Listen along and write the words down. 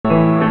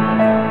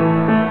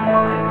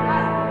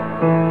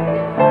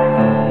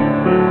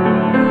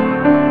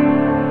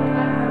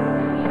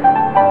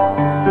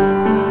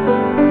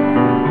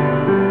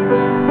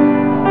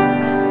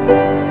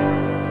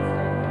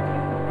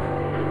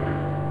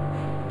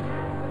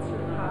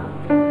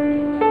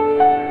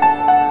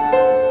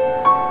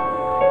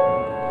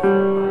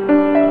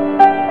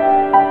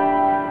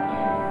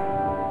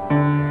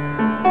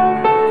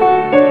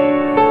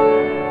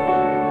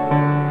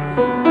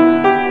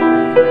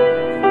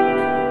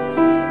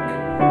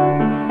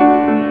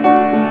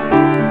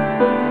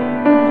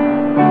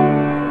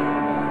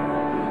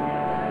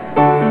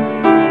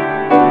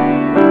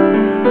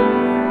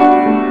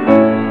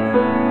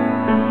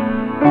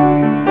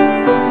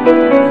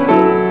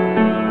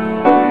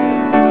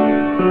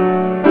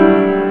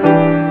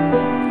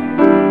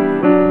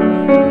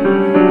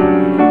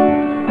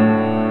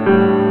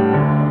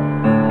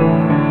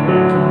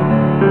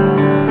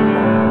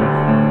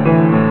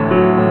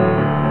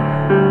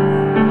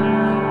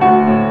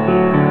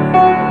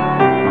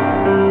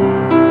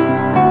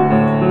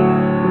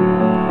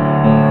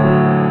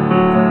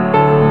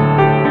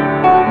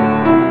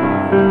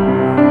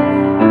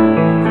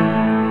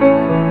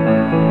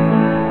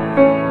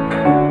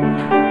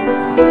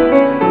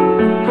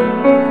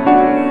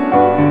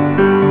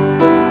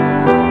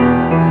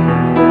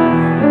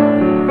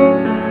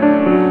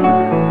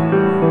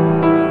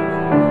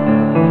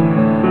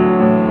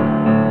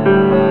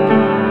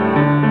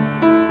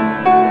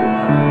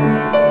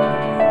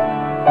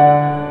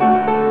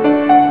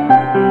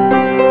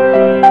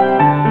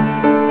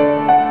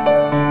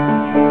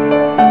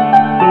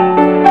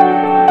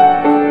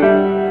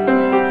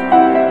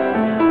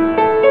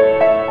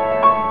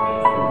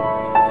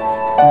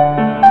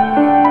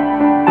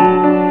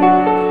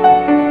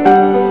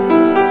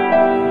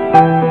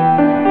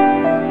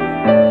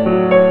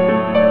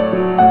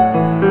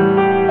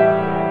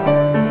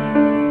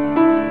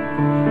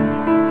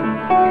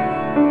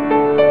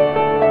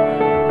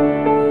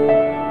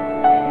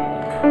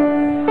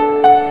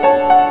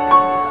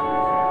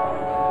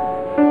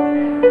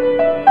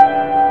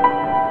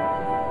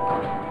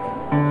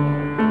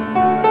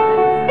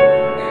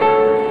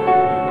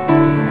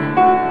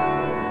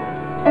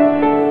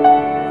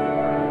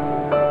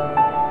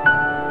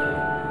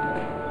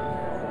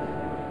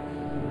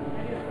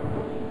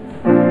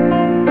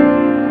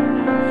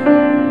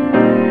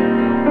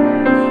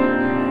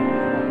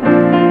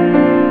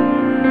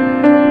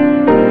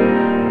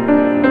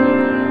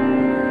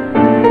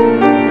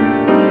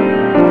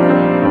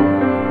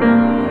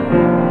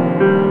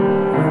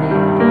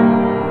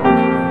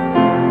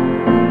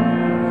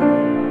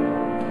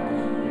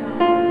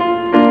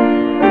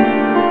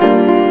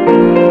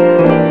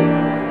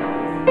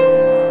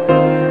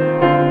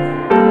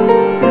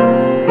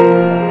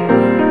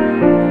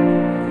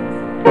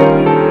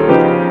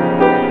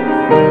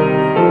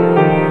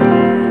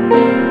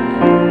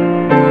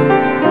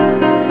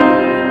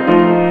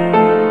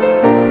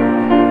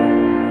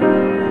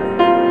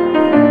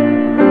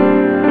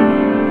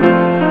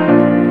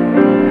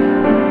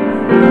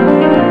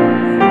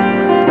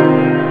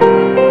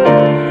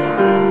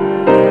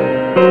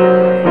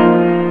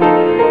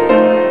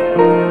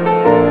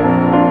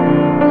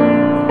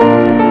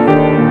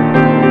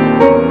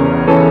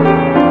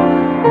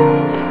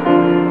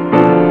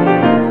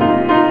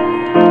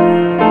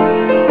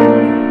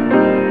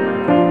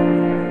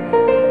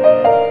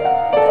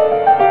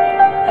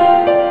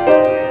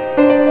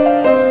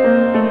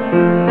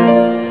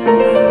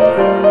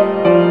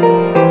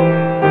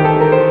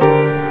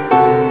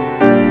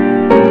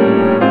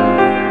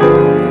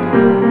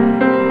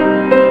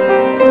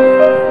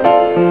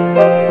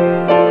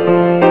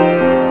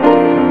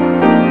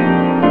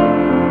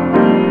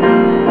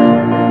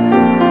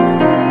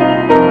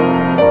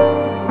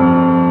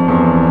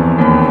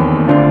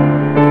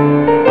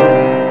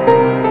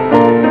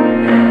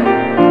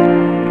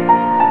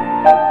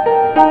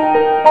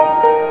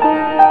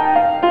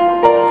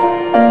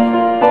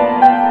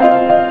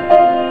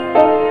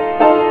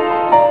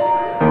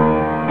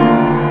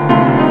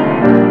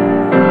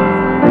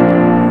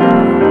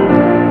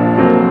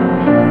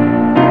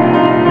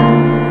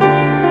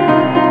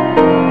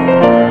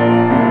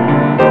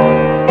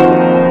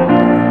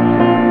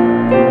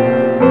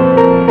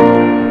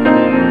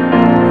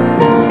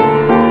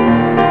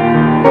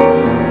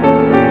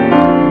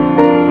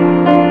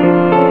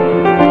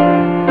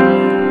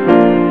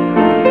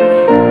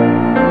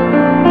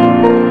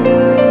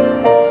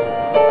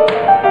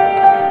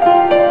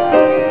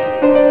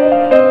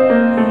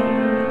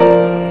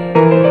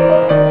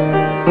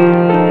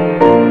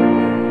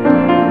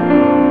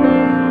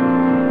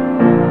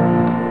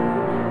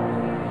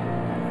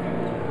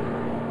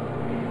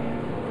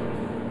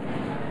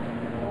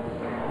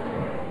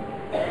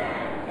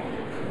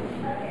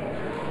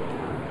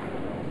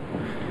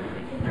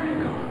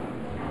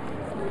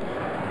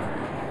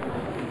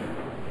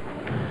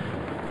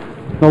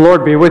The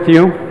Lord be with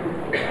you.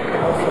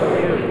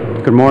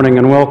 Good morning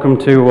and welcome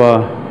to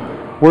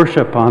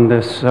worship on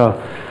this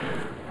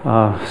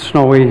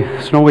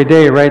snowy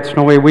day, right?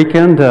 Snowy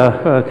weekend.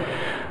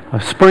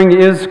 Spring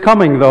is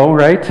coming, though,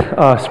 right?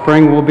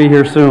 Spring will be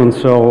here soon,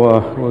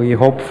 so we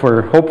hope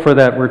for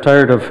that. We're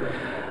tired of.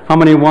 How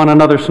many want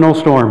another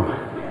snowstorm?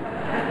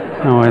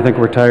 No, I think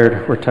we're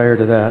tired. We're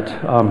tired of that.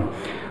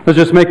 Let's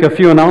just make a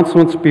few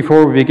announcements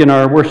before we begin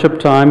our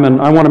worship time,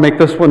 and I want to make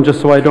this one just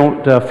so I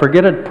don't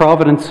forget it.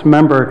 Providence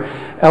member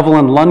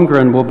Evelyn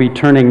Lundgren will be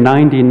turning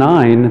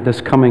 99 this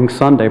coming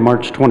Sunday,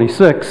 March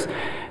 26th,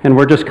 and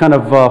we're just kind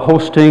of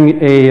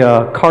hosting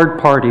a card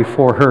party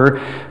for her.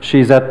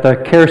 She's at the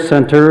Care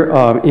Center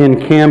in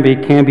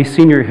Canby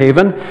Senior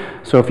Haven,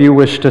 so if you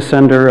wish to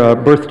send her a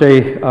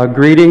birthday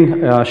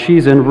greeting,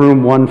 she's in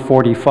room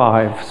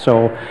 145,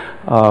 so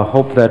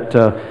hope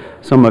that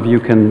some of you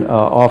can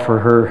offer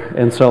her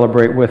and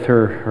celebrate with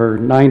her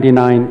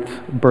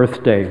 99th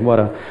birthday.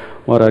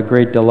 What a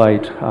great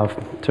delight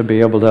to be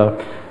able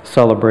to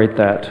celebrate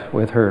that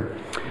with her.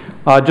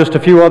 Just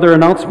a few other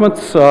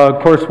announcements.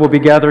 Of course, we'll be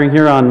gathering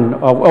here on.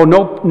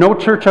 No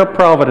church at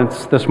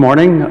Providence this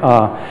morning.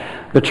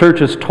 The church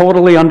is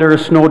totally under a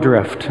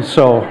snowdrift,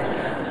 so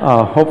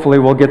hopefully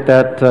we'll get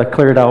that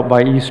cleared out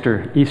by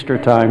Easter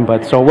time.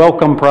 But so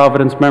welcome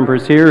Providence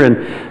members here,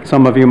 and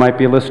some of you might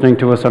be listening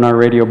to us on our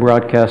radio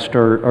broadcast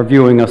or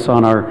viewing us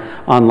on our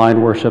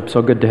online worship,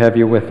 so good to have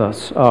you with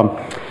us.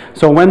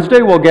 So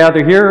Wednesday we'll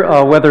gather here,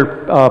 weather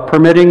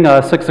permitting,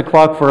 6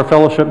 o'clock for a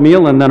fellowship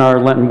meal, and then our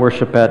Lenten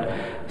worship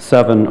at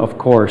 7, of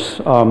course.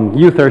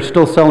 Youth are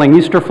still selling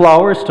Easter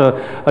flowers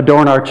to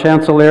adorn our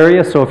chancel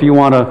area, so if you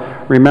want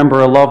to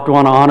remember a loved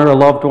one, honor a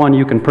loved one,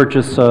 you can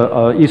purchase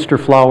a Easter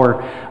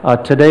flower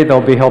today.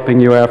 They'll be helping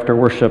you after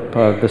worship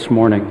this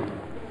morning.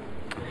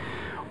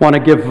 Want to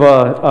give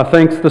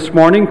thanks this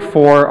morning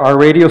for our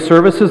radio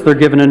services. They're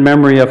given in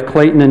memory of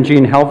Clayton and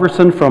Jean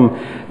Halverson from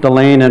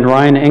Delane and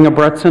Ryan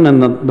Ingebretson,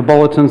 and the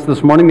bulletins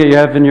this morning that you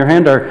have in your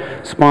hand are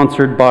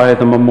sponsored by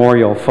the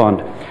Memorial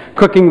Fund.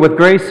 Cooking with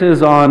Grace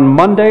is on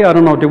Monday. I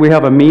don't know, do we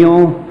have a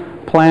meal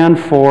planned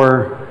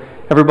for,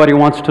 everybody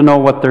wants to know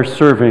what they're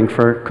serving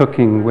for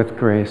Cooking with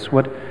Grace.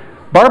 What?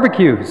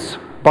 Barbecues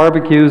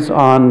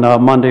on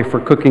Monday for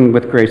Cooking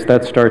with Grace.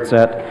 That starts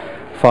at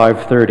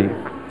 5:30.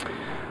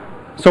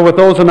 So with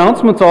those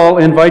announcements, I'll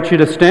invite you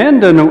to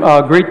stand and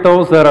greet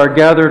those that are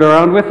gathered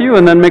around with you,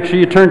 and then make sure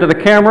you turn to the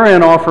camera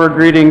and offer a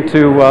greeting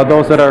to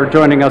those that are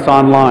joining us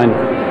online.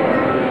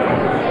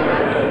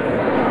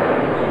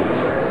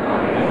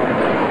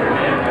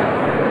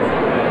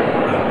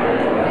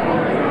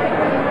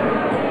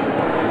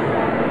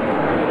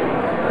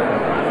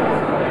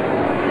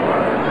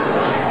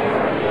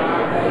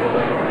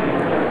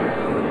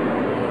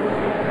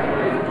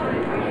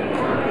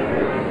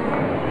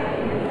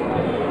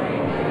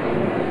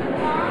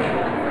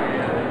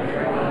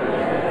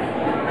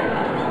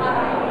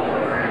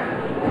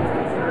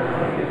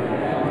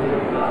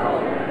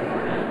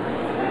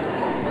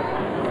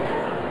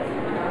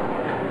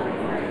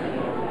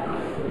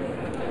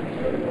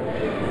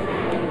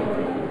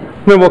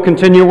 Then we'll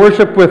continue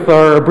worship with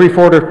our brief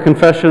order of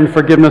confession and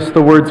forgiveness.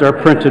 The words are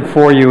printed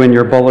for you in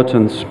your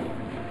bulletins.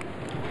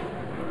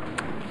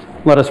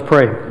 Let us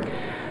pray.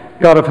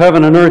 God of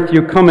heaven and earth,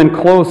 you come in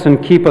close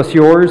and keep us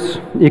yours.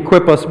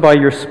 Equip us by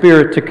your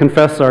Spirit to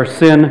confess our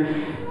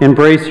sin,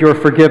 embrace your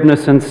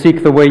forgiveness, and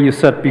seek the way you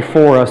set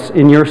before us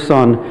in your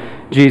Son,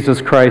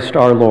 Jesus Christ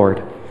our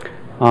Lord.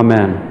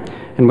 Amen.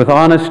 And with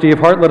honesty of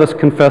heart, let us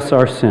confess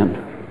our sin.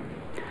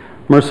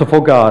 Merciful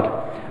God,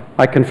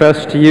 I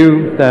confess to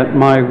you that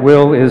my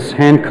will is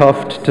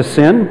handcuffed to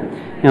sin,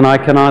 and I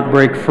cannot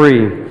break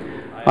free.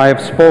 I have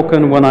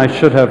spoken when I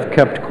should have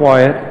kept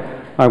quiet.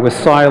 I was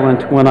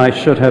silent when I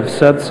should have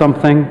said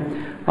something.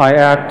 I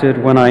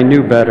acted when I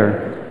knew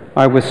better.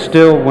 I was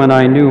still when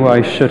I knew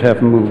I should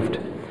have moved.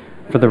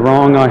 For the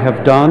wrong I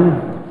have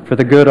done, for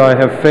the good I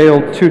have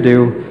failed to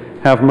do,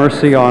 have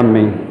mercy on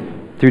me.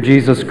 Through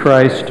Jesus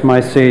Christ, my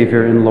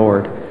Savior and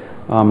Lord.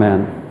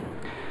 Amen.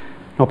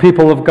 Now,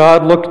 people of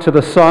God, look to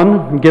the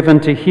Son,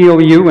 given to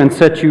heal you and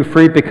set you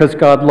free because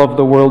God loved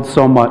the world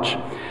so much.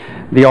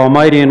 The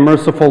Almighty and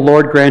merciful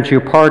Lord grant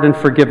you pardon,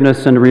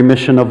 forgiveness, and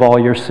remission of all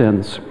your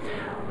sins.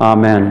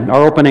 Amen.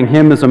 Our opening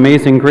hymn is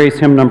Amazing Grace,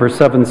 hymn number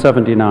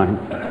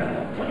 779.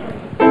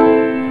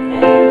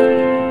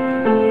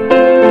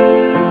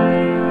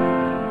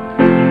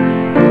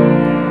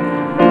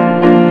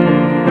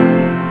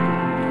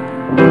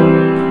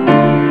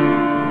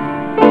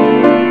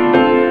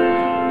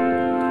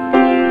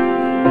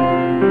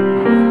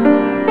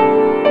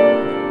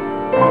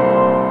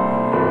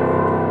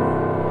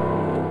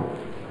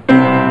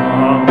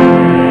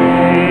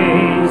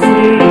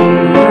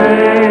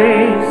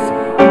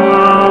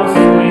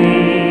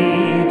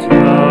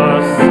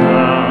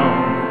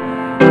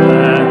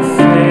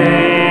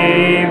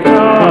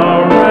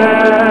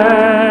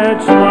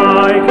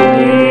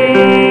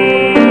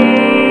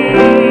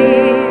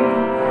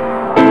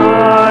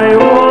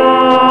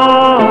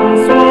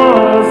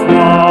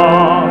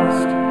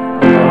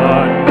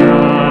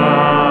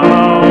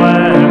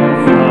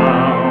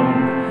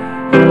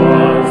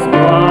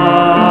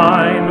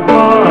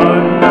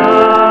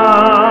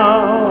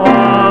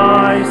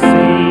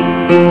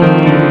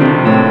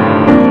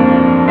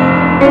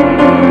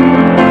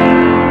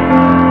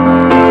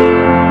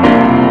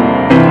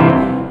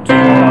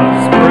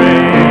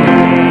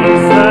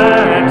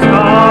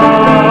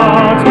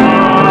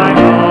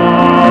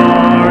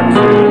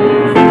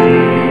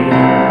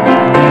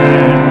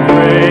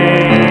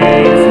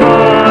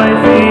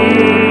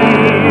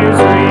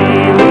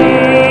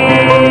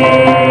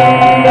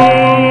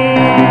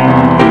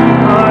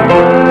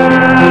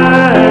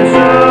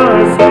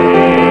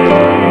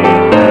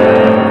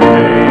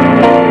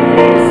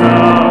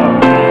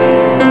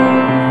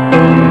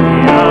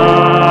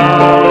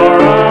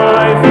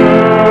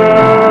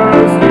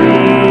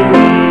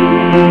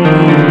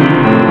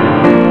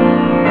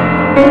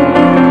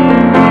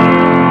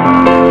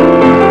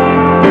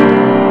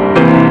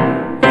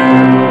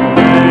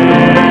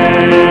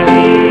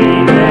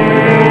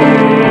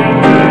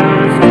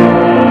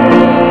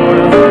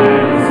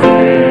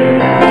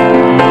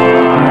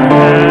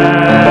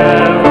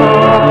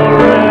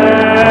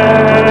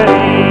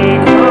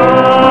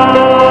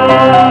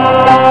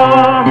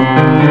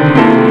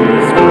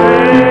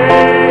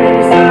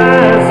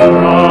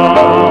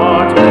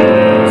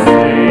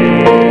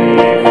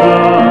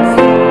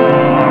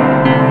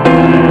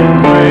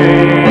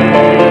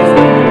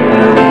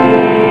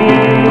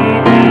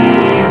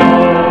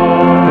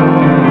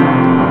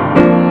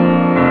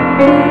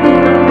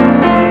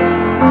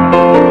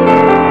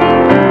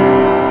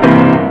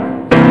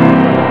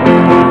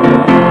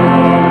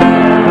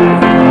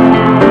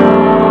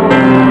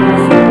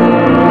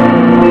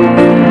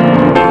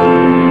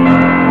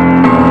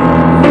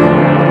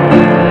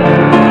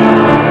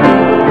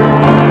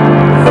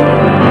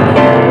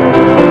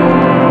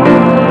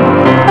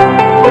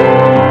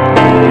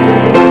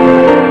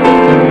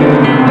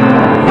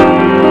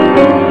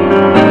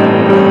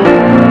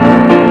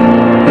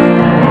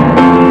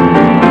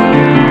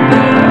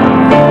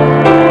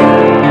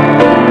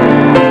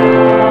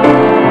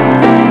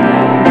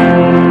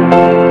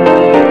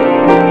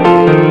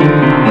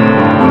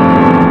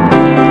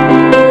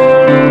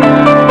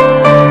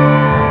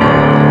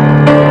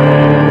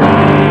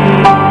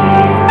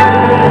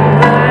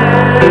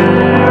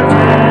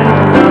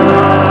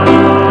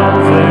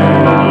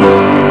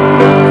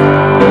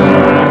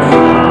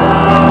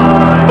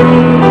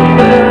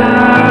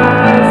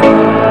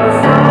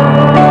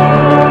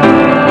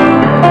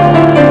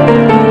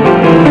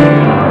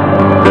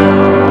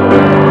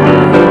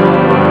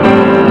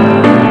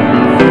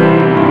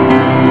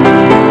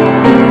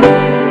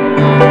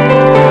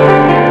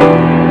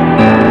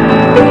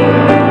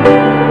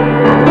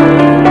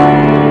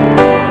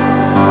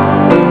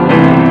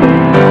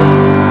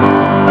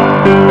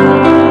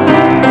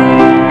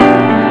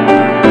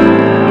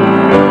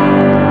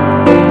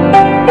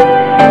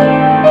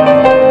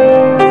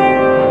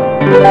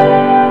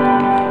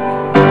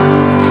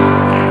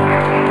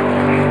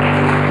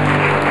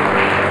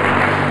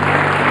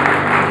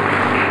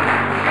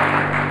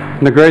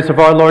 And the grace of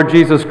our Lord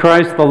Jesus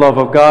Christ, the love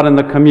of God, and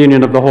the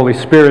communion of the Holy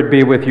Spirit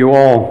be with you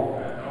all.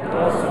 And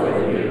also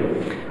with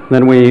you.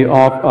 Then we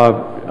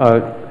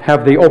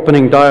have the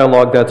opening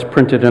dialogue that's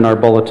printed in our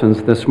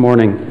bulletins this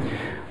morning.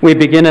 We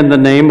begin in the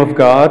name of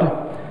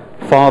God,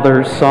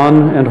 Father,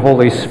 Son, and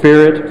Holy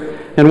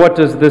Spirit. And what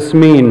does this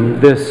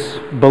mean, this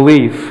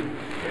belief?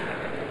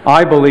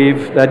 I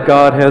believe that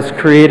God has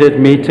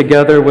created me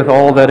together with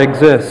all that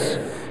exists.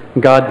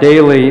 God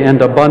daily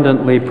and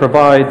abundantly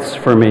provides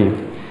for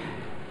me.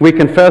 We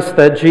confess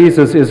that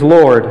Jesus is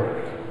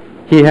Lord.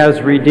 He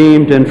has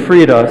redeemed and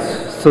freed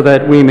us so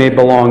that we may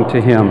belong to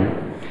Him.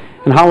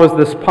 And how is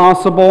this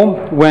possible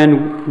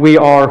when we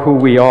are who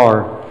we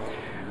are?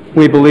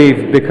 We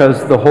believe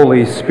because the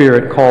Holy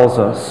Spirit calls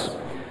us.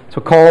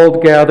 So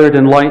called, gathered,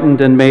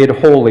 enlightened, and made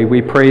holy,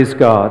 we praise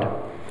God.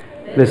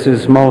 This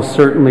is most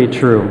certainly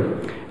true.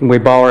 And we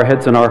bow our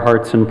heads and our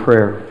hearts in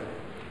prayer.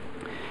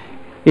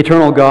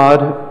 Eternal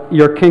God,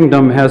 your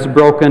kingdom has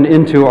broken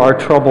into our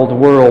troubled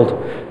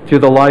world through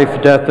the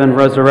life, death, and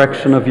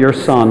resurrection of your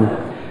Son.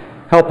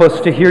 Help us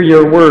to hear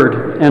your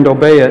word and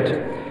obey it,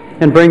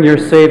 and bring your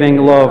saving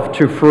love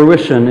to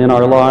fruition in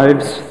our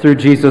lives through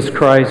Jesus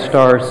Christ,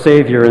 our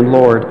Savior and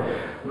Lord,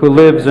 who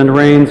lives and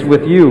reigns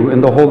with you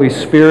in the Holy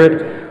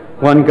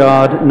Spirit, one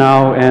God,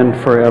 now and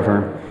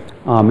forever.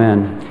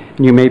 Amen.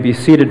 And you may be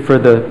seated for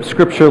the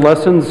scripture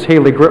lessons.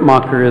 Haley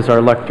Gritmacher is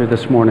our lector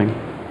this morning.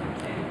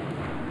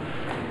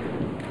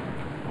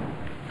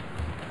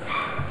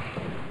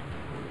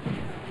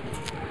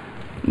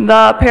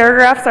 The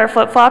paragraphs are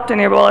flip-flopped in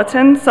your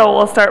bulletin, so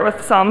we'll start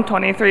with Psalm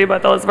 23,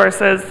 but those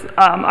verses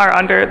are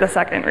under the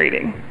second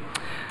reading.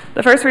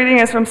 The first reading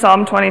is from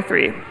Psalm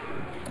 23.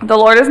 The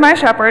Lord is my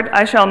shepherd,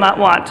 I shall not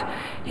want.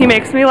 He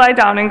makes me lie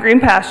down in green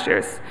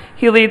pastures.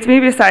 He leads me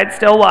beside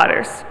still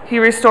waters. He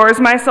restores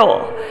my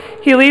soul.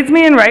 He leads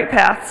me in right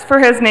paths for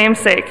his name's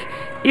sake.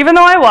 Even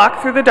though I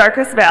walk through the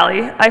darkest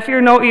valley, I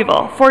fear no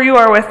evil, for you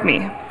are with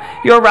me.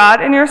 Your rod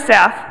and your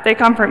staff, they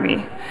comfort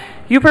me.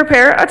 You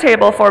prepare a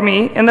table for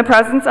me in the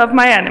presence of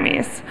my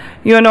enemies.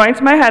 You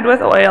anoint my head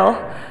with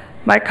oil.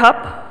 My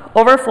cup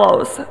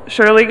overflows.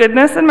 Surely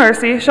goodness and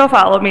mercy shall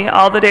follow me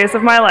all the days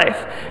of my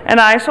life, and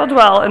I shall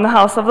dwell in the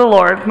house of the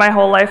Lord my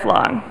whole life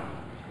long.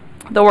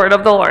 The word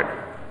of the Lord.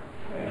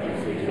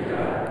 Thanks be to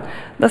God.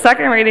 The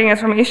second reading is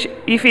from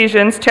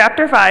Ephesians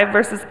chapter 5,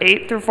 verses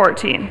 8 through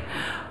 14.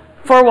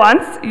 For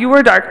once you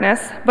were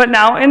darkness, but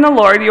now in the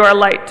Lord you are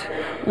light.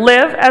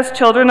 Live as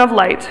children of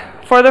light.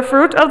 For the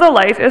fruit of the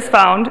light is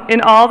found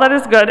in all that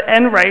is good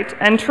and right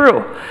and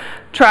true.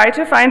 Try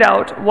to find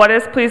out what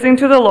is pleasing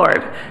to the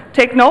Lord.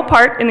 Take no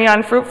part in the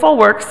unfruitful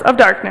works of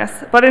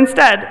darkness, but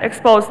instead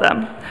expose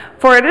them.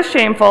 For it is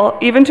shameful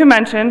even to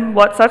mention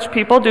what such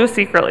people do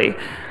secretly.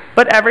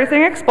 But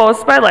everything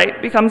exposed by light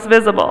becomes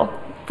visible.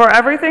 For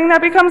everything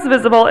that becomes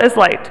visible is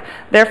light.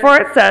 Therefore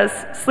it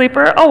says,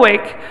 Sleeper,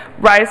 awake,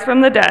 rise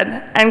from the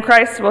dead, and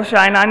Christ will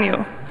shine on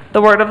you.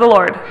 The word of the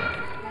Lord.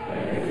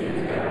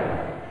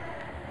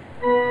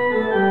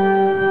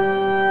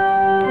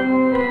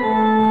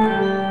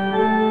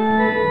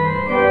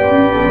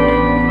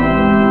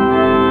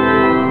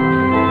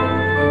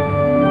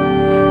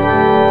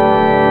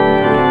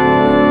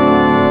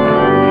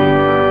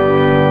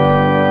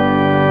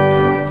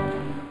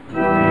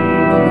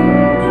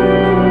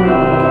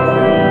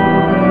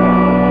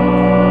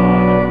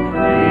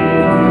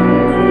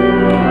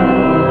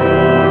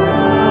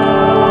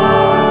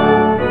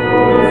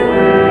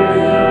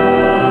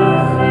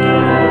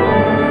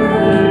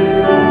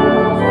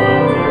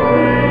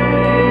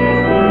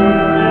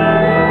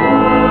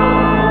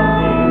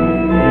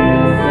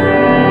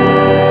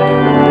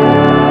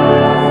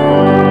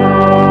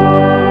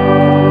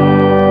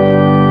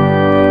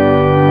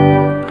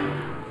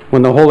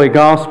 When the Holy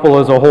Gospel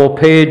is a whole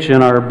page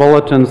in our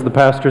bulletins, the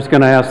pastor's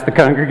going to ask the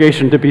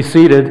congregation to be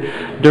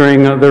seated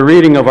during the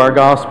reading of our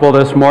Gospel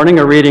this morning,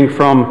 a reading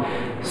from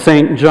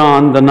St.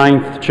 John, the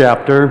 9th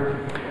chapter.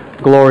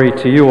 Glory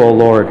to you, O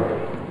Lord.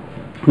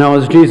 Now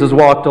as Jesus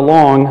walked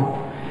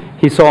along,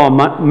 he saw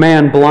a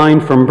man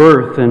blind from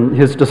birth, and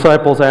his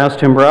disciples asked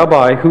him,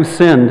 Rabbi, who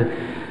sinned,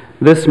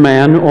 this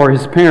man or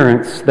his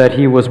parents, that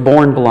he was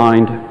born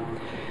blind?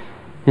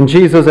 And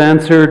Jesus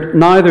answered,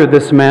 Neither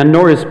this man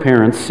nor his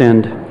parents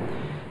sinned.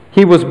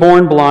 He was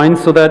born blind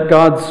so that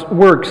God's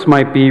works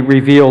might be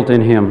revealed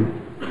in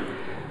him.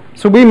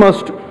 So we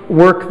must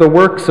work the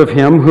works of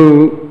him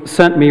who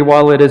sent me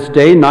while it is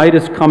day. Night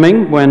is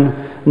coming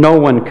when no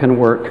one can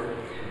work.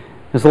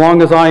 As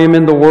long as I am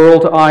in the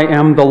world, I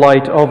am the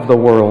light of the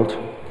world.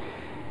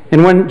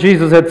 And when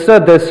Jesus had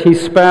said this, he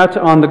spat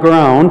on the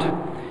ground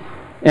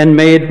and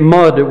made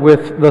mud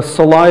with the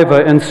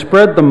saliva and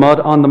spread the mud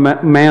on the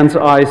man's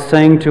eyes,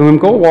 saying to him,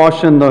 Go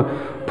wash in the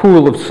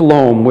pool of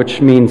Siloam,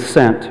 which means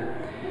sent.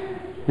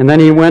 And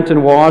then he went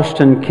and washed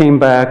and came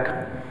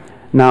back,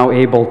 now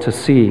able to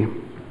see.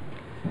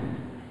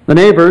 The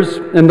neighbors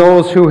and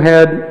those who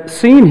had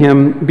seen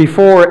him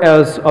before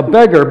as a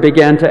beggar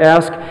began to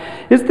ask,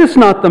 Is this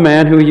not the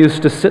man who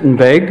used to sit and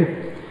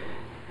beg?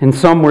 And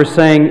some were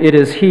saying, It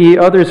is he.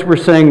 Others were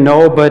saying,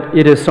 No, but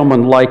it is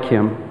someone like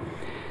him.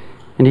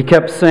 And he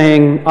kept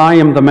saying, "I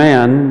am the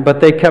man."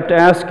 But they kept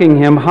asking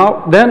him,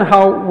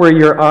 how were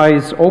your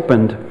eyes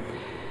opened?"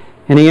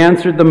 And he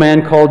answered, "The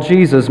man called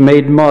Jesus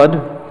made mud,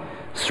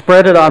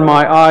 spread it on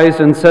my eyes,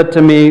 and said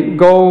to me,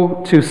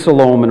 'Go to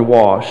Siloam and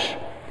wash.'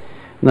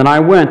 And then I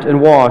went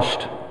and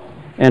washed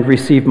and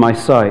received my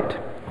sight."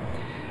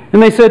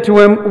 And they said to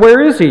him,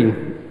 "Where is he?"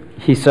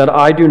 He said,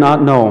 "I do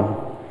not know."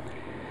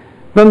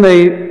 Then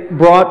they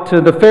brought to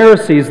the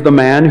Pharisees the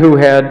man who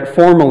had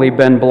formerly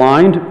been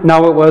blind.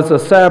 Now it was a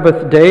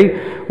Sabbath day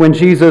when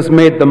Jesus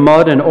made the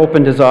mud and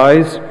opened his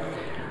eyes.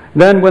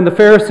 Then when the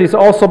Pharisees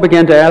also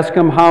began to ask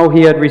him how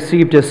he had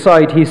received his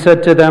sight, he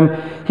said to them,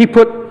 "He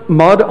put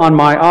mud on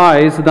my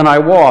eyes, then I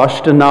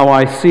washed, and now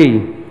I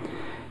see."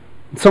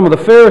 Some of the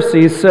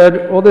Pharisees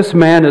said, "Well, this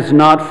man is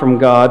not from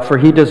God, for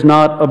he does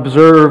not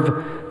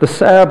observe the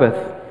Sabbath."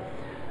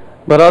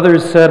 But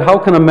others said, "How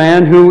can a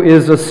man who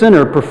is a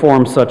sinner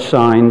perform such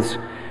signs?"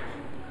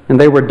 And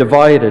they were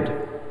divided.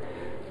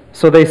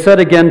 So they said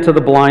again to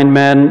the blind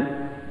man,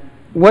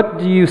 "What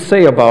do you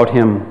say about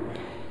him?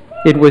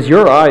 It was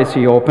your eyes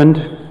he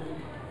opened."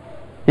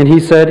 And he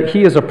said,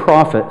 "He is a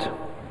prophet."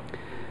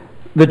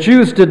 The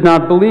Jews did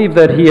not believe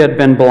that he had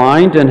been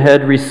blind and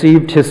had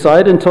received his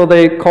sight until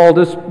they called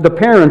the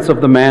parents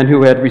of the man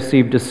who had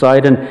received his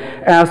sight and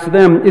asked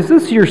them, "Is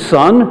this your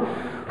son,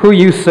 who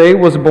you say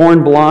was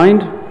born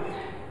blind?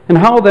 And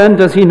how then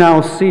does he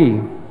now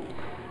see?"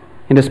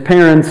 And his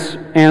parents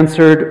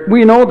answered,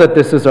 "We know that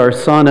this is our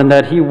son and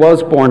that he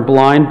was born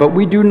blind, but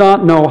we do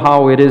not know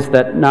how it is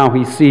that now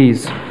he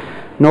sees,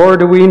 nor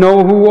do we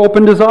know who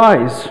opened his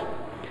eyes.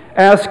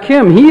 Ask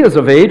him, he is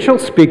of age, he'll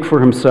speak for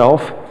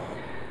himself."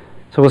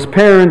 So his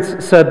parents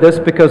said this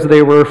because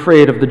they were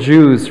afraid of the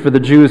Jews, for the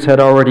Jews had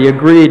already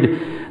agreed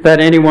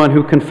that anyone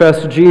who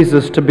confessed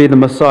Jesus to be the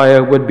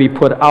Messiah would be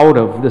put out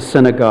of the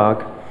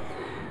synagogue.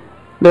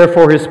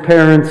 Therefore his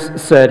parents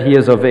said, "He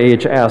is of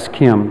age, ask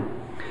him."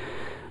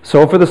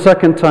 So for the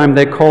second time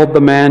they called the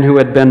man who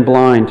had been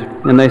blind,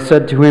 and they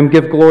said to him,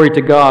 "Give glory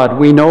to God.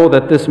 We know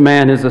that this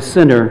man is a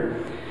sinner."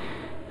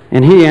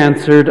 And he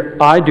answered,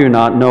 "I do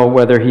not know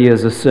whether he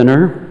is a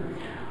sinner.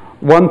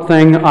 One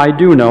thing I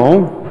do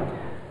know,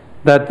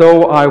 that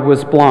though I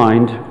was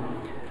blind,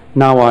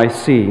 now I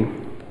see."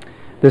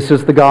 This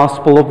is the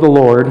gospel of the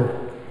Lord.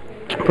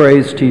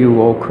 Praise to you,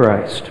 O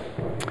Christ.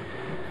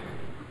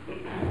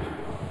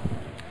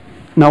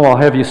 Now I'll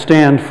have you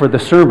stand for the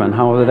sermon.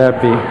 How would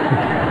that be?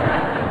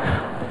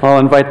 I'll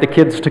invite the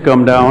kids to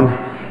come down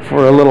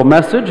for a little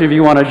message. If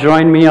you want to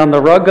join me on the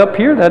rug up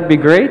here, that'd be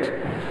great.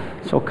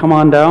 So come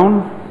on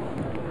down.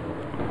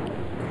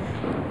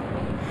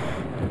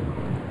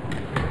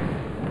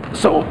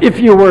 So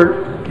if you were,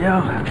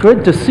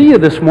 good to see you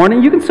this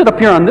morning. You can sit up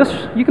here on this.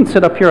 You can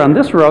sit up here on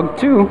this rug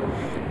too.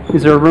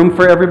 Is there room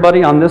for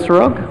everybody on this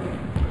rug?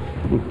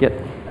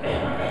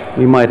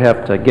 We might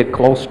have to get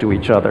close to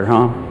each other,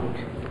 huh?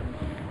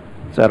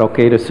 Is that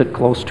okay to sit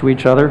close to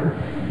each other?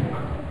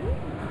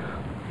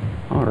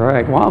 All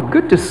right. Wow,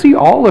 good to see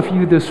all of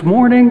you this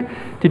morning.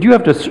 Did you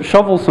have to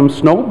shovel some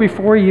snow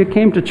before you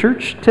came to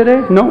church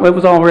today? No, it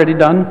was already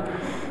done.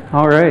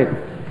 All right.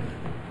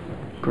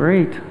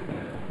 Great.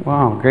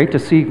 Wow, great to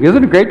see.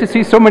 Isn't it great to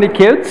see so many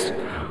kids?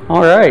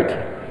 All right.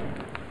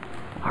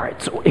 All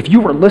right, so if you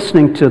were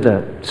listening to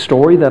the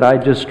story that I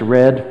just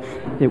read,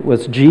 it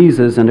was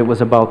Jesus, and it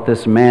was about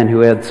this man who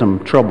had some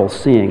trouble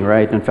seeing,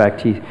 right? In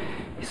fact, he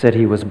said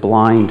he was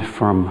blind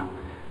from,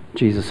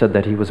 Jesus said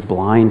that he was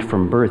blind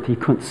from birth. He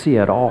couldn't see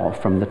at all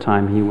from the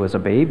time he was a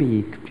baby.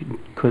 He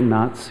could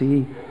not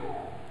see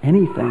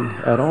anything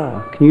at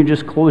all. Can you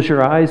just close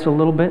your eyes a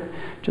little bit?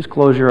 Just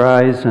close your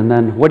eyes, and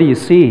then what do you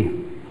see?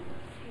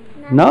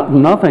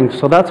 Nothing.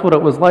 So that's what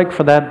it was like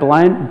for that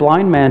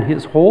blind man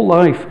his whole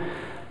life.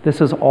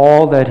 This is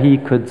all that he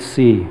could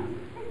see.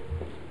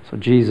 So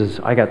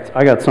Jesus, I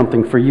got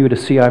something for you to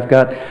see. I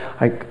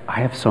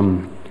have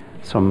some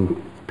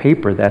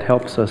paper that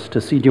helps us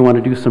to see. Do you want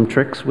to do some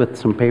tricks with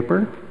some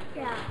paper?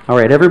 Yeah. All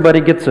right.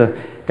 Everybody gets.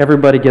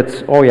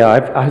 Oh yeah.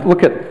 I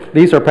look at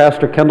these are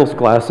Pastor Kendall's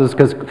glasses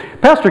because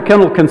Pastor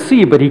Kendall can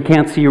see, but he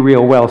can't see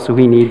real well, so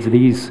he needs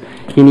these.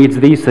 He needs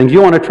these things.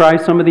 You want to try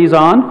some of these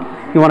on?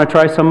 You want to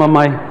try some of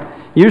my?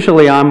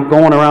 Usually I'm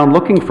going around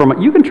looking for my.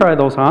 You can try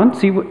those on.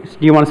 Do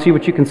you want to see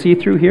what you can see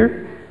through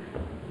here?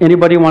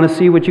 Anybody want to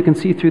see what you can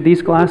see through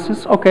these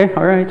glasses? Okay,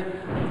 all right.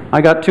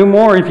 I got two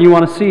more. If you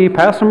want to see,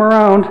 pass them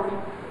around.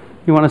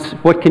 You want to?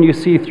 What can you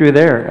see through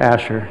there,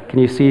 Asher? Can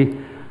you see?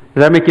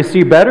 Does that make you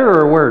see better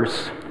or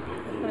worse?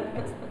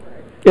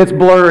 It's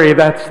blurry.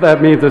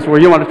 That means it's where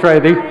you want to try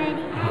these.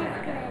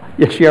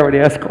 Yeah, she already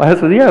has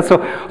glasses. Yeah. So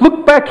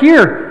look back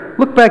here.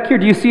 Look back here.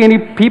 Do you see any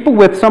people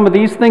with some of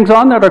these things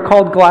on that are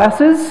called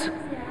glasses?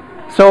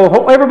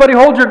 So everybody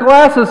hold your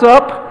glasses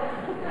up.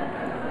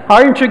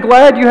 Aren't you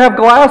glad you have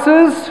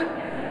glasses?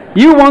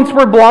 You once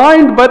were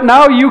blind, but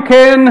now you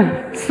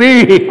can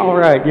see. All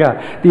right,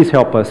 yeah. These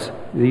help us.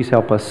 These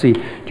help us see.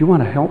 Do you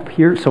want to help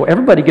here? So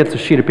everybody gets a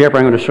sheet of paper.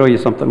 I'm going to show you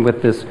something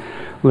with this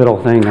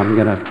little thing.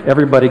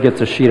 Everybody gets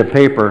a sheet of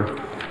paper,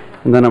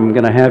 and then I'm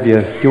going to have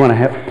you. Do you want to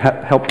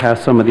help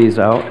pass some of these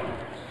out?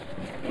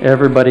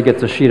 Everybody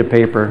gets a sheet of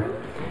paper.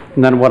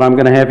 And then what I'm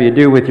going to have you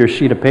do with your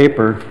sheet of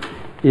paper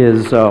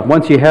is,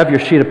 once you have your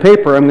sheet of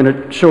paper, I'm going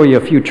to show you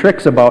a few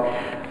tricks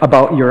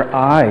about your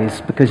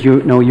eyes, because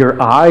you know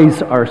your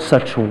eyes are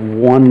such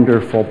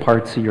wonderful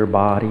parts of your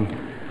body,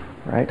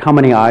 right? How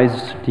many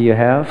eyes do you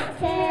have?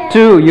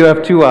 Two. You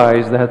have 2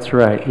 eyes. That's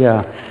right.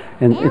 Yeah,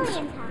 and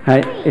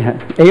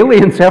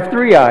aliens have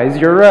 3 eyes.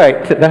 You're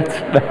right.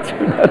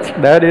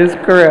 That is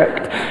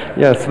correct.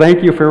 Yes.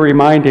 Thank you for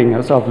reminding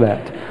us of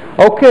that.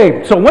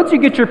 Okay. So once you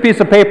get your piece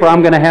of paper,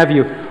 I'm going to have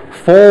you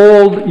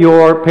fold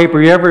your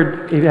paper.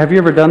 Have you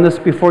ever done this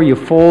before? You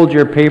fold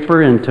your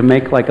paper and to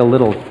make like a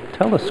little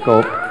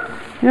telescope.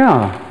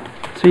 Yeah.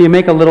 So you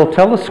make a little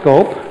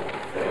telescope,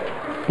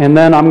 and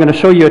then I'm going to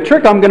show you a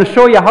trick. I'm going to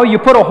show you how you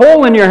put a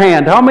hole in your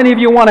hand. How many of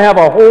you want to have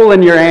a hole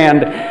in your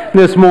hand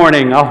this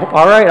morning?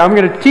 All right. I'm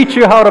going to teach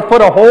you how to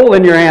put a hole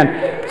in your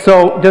hand.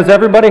 So does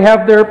everybody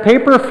have their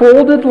paper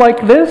folded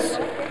like this?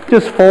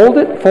 Just fold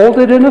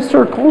it in a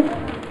circle.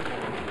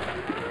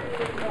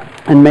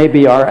 And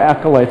maybe our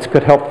acolytes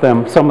could help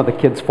them. Some of the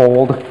kids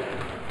fold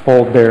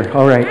there.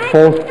 All right,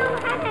 fold.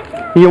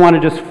 You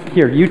want to just,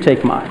 here, you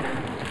take mine.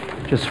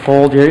 Just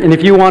fold your, and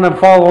if you want to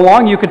follow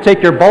along, you could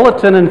take your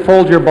bulletin and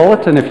fold your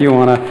bulletin if you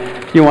want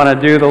to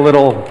do the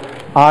little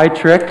eye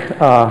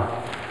trick. All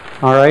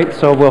right,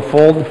 so we'll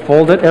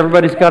fold it.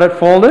 Everybody's got it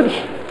folded?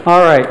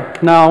 All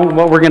right, now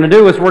what we're going to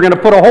do is we're going to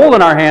put a hole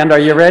in our hand. Are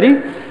you ready?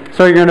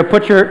 So you're going to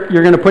put your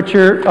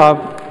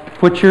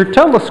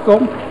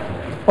telescope.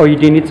 Oh, do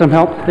you need some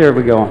help? There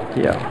we go.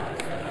 Yeah.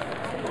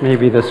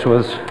 Maybe this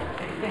was...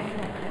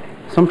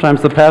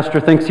 Sometimes the pastor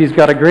thinks he's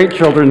got a great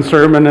children's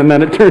sermon, and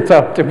then it turns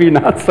out to be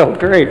not so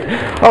great.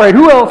 All right,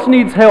 who else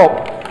needs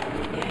help?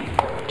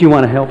 Do you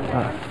want to help?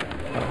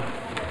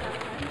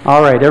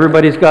 All right,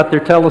 everybody's got their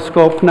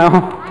telescope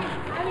now?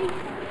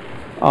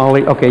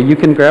 Ollie, okay, you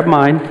can grab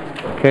mine.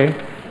 Okay.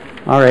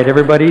 All right,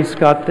 everybody's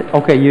got...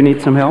 okay, you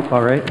need some help?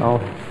 All right, all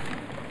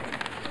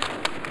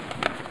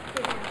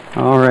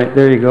right,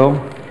 there you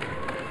go.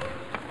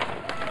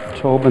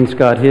 Tobin's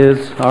got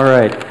his. All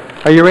right.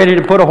 Are you ready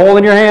to put a hole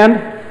in your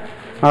hand?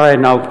 All right,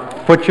 now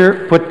put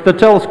the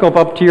telescope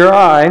up to your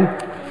eye.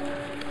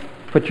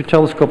 Put your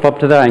telescope up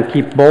to that and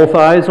keep both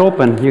eyes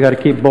open. You got to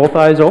keep both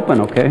eyes open,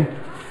 okay?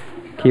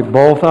 Keep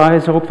both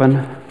eyes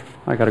open.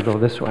 I got to go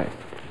this way.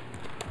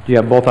 Do you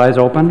have both eyes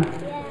open?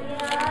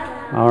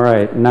 Yeah. All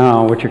right,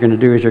 now what you're going to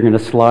do is you're going to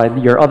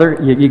slide your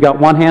other, you got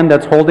one hand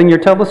that's holding your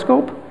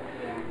telescope?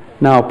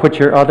 Now put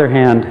your other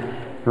hand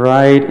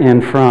right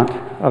in front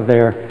of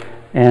there.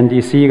 And do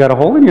you see you got a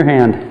hole in your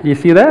hand? Do you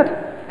see that?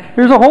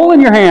 There's a hole in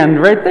your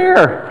hand right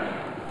there.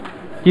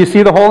 Do you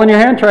see the hole in your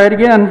hand? Try it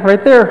again.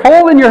 Right there.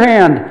 Hole in your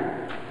hand.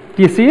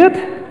 Do you see it?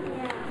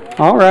 Yeah.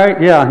 All right.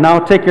 Yeah. Now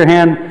take your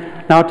hand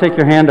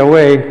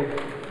away.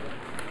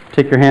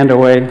 Take your hand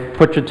away.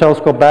 Put your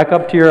telescope back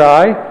up to your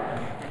eye.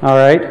 All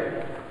right.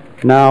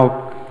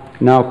 Now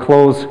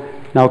close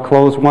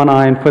one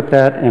eye and put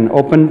that and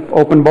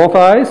open both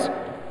eyes.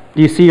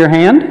 Do you see your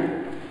hand?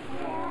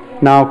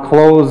 Now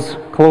close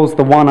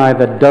the one eye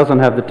that doesn't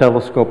have the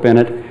telescope in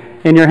it,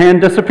 and your hand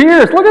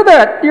disappears. Look at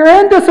that. Your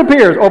hand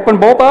disappears. Open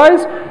both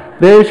eyes.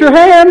 There's your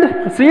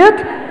hand. See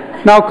it?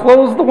 Now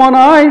close the one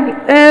eye,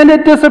 and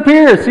it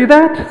disappears. See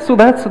that? So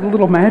that's a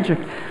little magic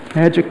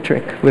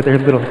trick with their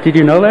little... Did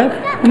you know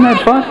that? Isn't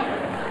that fun?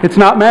 It's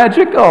not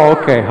magic? Oh,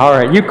 okay. All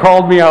right. You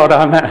called me out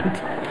on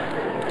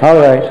that. All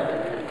right.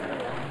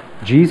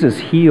 Jesus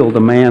healed a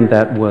man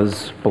that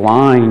was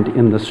blind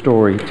in the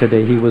story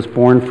today. He was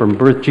born from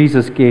birth.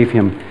 Jesus gave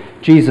him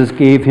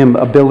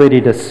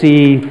ability to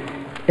see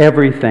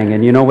everything.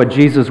 And you know what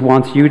Jesus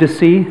wants you to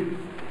see?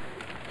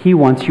 He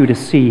wants you to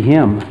see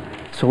Him.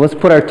 So let's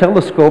put our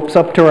telescopes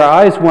up to our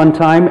eyes one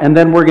time, and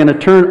then we're going to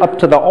turn up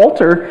to the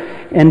altar.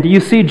 And do you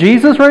see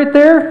Jesus right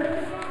there?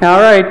 All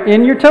right,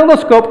 in your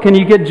telescope, can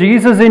you get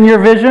Jesus in your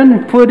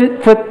vision? Put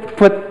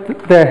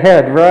the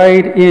head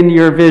right in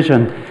your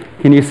vision.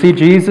 Can you see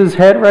Jesus'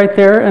 head right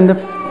there? And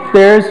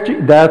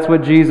that's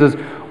what Jesus...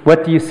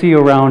 What do you see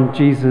around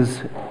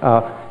Jesus'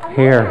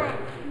 hair?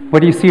 What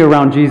do you see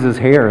around Jesus'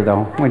 hair,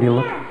 though, when you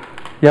look?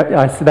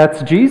 Yeah,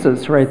 that's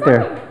Jesus right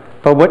there.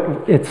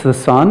 But it's the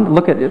sun.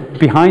 Look at it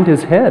behind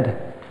his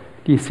head.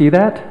 Do you see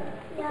that?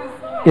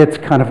 It's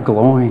kind of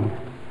glowing.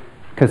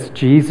 Because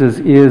Jesus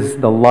is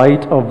the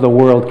light of the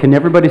world. Can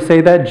everybody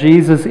say that?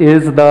 Jesus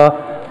is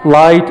the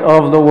light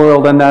of the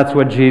world, and that's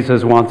what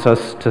Jesus wants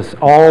us to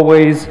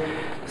always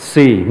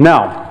see.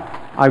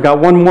 Now, I've got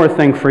one more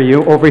thing for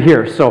you over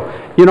here. So,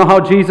 you know how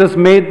Jesus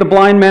made the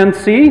blind man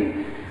see?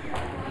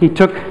 He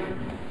took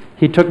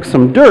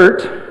some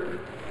dirt.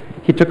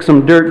 He took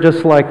some dirt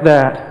just like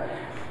that.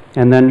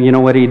 And then, you know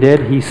what he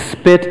did? He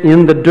spit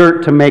in the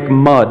dirt to make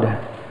mud.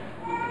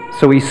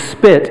 So he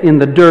spit in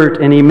the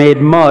dirt and he made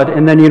mud.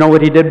 And then you know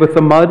what he did with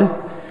the mud?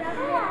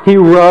 He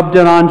rubbed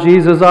it on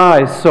Jesus'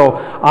 eyes. So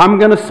I'm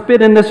going to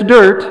spit in this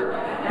dirt,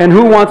 and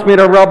who wants me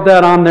to rub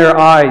that on their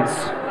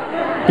eyes?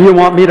 You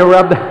want me to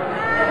rub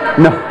that?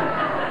 No.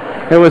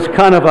 It was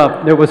kind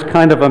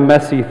of a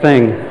messy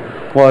thing,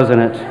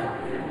 wasn't it?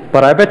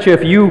 But I bet you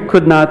if you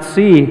could not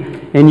see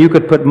and you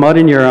could put mud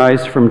in your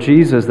eyes from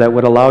Jesus that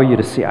would allow you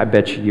to see, I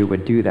bet you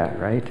would do that,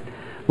 right?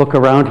 Look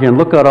around here and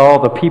look at all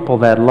the people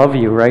that love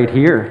you right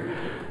here.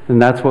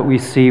 And that's what we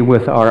see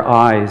with our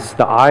eyes.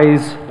 The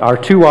eyes, our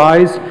two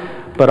eyes,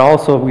 but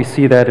also we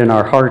see that in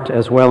our heart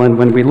as well. And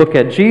when we look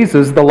at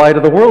Jesus, the light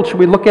of the world, should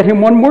we look at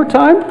him one more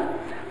time?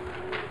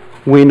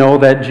 We know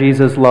that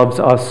Jesus loves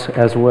us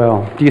as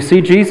well. Do you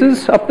see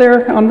Jesus up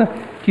there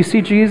do you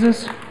see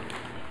Jesus?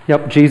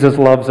 Yep, Jesus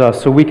loves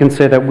us. So we can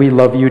say that we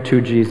love you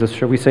too, Jesus.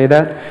 Should we say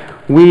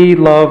that? We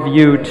love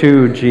you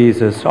too,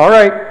 Jesus. All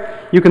right,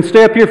 you can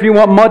stay up here if you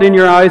want mud in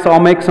your eyes.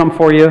 I'll make some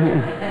for you.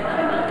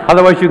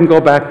 Otherwise, you can go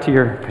back to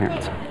your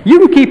parents. You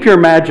can keep your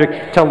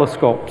magic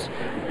telescopes.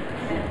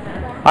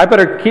 I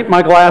better keep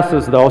my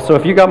glasses, though, so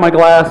if you got my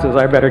glasses,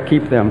 I better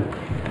keep them.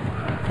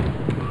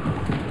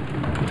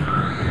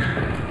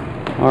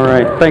 All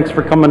right, thanks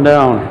for coming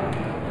down.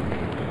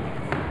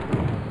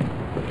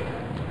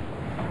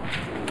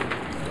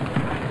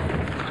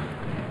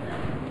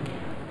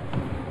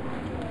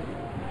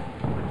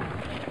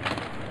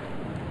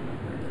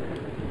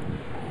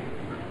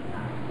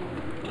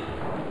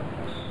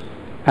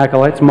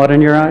 Acolytes, mud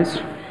in your eyes?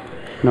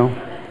 No?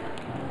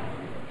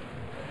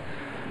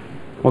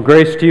 Well,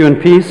 grace to you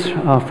and peace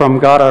from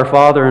God our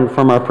Father and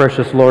from our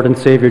precious Lord and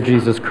Savior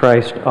Jesus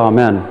Christ.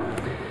 Amen.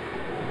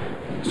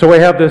 So we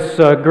have this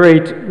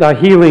great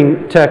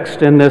healing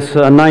text in this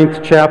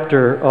 9th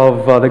chapter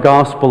of the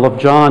Gospel of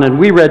John, and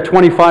we read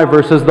 25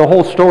 verses. The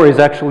whole story is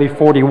actually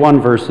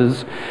 41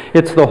 verses.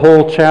 It's the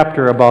whole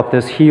chapter about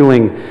this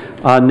healing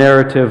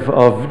narrative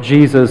of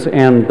Jesus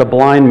and the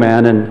blind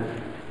man.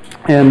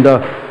 And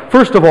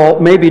first of all,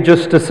 maybe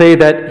just to say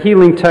that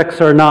healing texts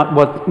are not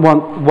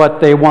what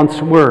they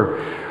once were.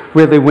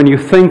 Really, when you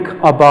think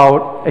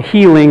about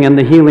healing and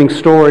the healing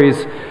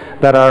stories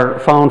that are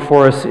found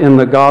for us in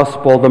the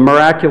gospel, the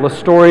miraculous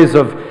stories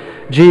of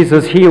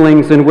Jesus'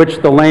 healings in which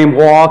the lame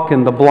walk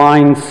and the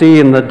blind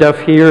see and the deaf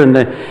hear and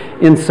the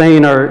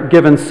insane are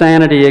given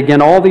sanity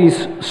again, all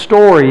these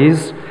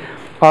stories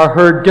are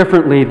heard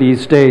differently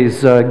these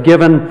days,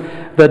 given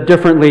the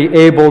differently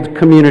abled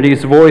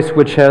community's voice,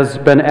 which has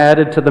been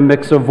added to the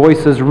mix of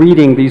voices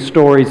reading these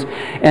stories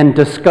and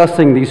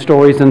discussing these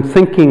stories and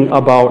thinking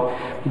about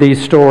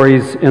these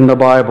stories in the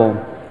Bible.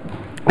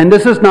 And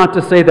this is not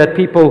to say that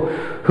people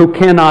who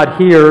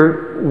cannot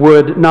hear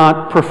would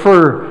not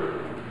prefer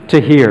to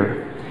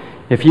hear.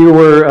 If you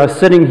were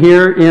sitting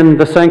here in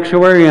the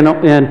sanctuary and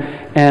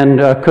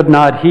could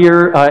not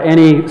hear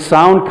any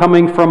sound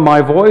coming from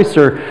my voice,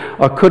 or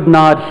could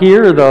not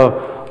hear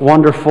the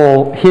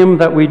wonderful hymn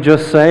that we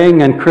just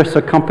sang and Chris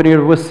accompanied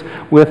us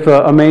with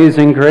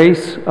Amazing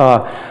Grace,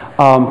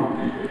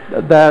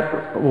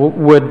 that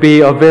would be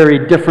a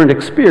very different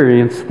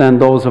experience than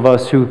those of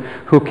us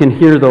who can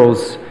hear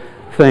those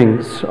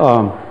things.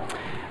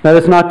 That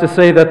is not to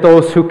say that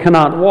those who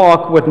cannot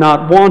walk would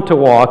not want to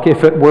walk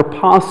if it were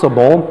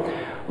possible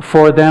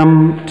for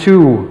them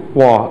to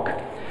walk.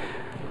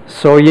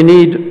 So you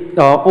need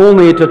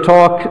only to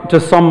talk to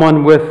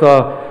someone with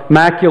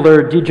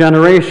macular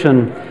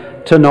degeneration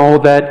to know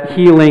that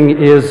healing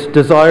is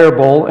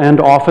desirable and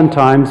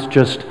oftentimes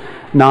just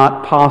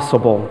not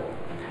possible.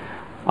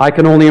 I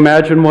can only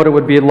imagine what it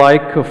would be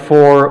like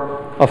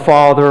for a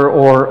father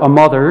or a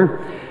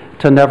mother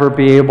to never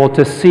be able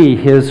to see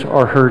his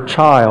or her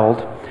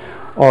child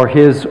or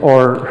his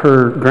or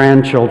her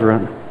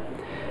grandchildren.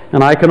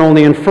 And I can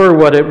only infer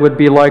what it would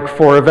be like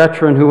for a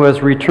veteran who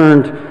has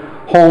returned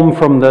home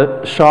from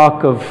the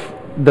shock of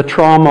the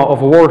trauma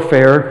of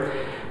warfare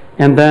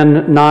and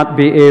then not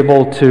be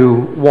able to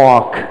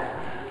walk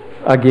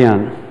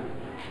again.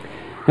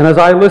 And as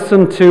I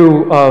listen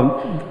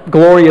to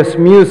glorious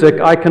music,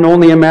 I can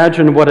only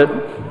imagine what it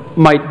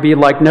might be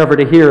like never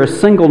to hear a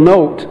single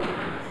note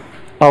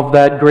of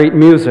that great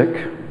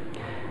music.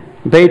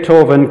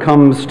 Beethoven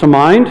comes to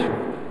mind,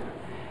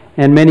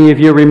 and many of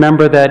you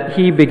remember that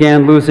he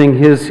began losing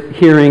his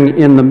hearing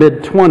in the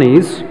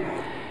mid-20s,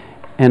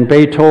 and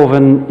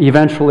Beethoven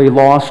eventually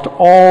lost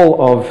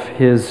all of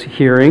his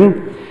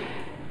hearing,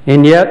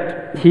 and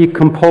yet he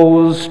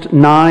composed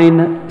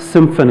 9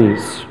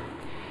 symphonies.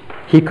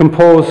 He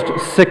composed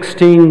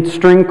 16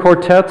 string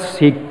quartets,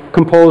 he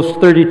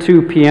composed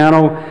 32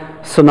 piano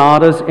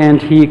sonatas,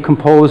 and he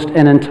composed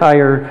an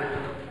entire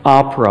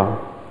opera.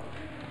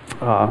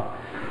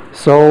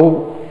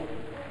 So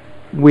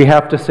we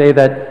have to say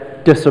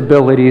that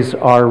disabilities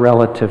are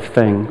relative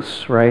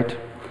things, right?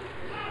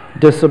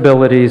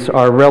 Disabilities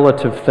are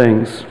relative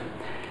things.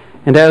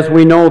 And as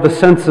we know, the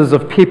senses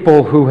of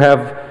people who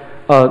have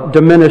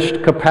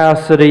diminished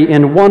capacity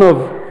in one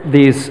of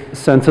these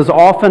senses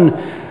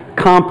often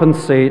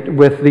compensate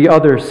with the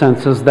other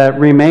senses that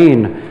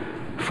remain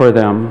for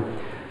them.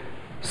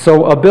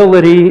 So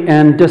ability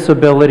and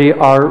disability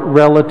are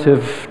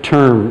relative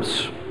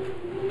terms.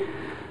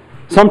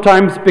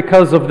 Sometimes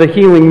because of the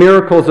healing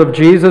miracles of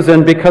Jesus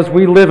and because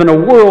we live in a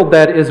world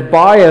that is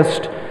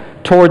biased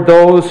toward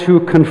those who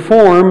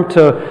conform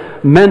to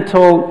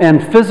mental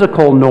and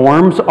physical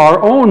norms,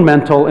 our own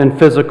mental and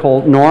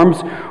physical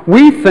norms,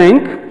 we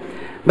think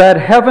that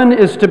heaven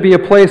is to be a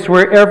place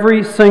where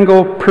every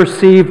single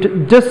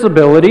perceived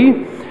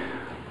disability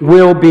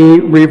will be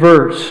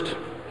reversed.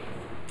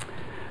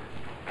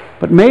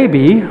 But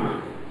maybe,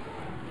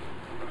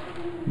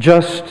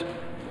 just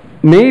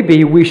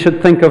maybe, we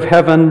should think of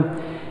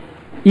heaven,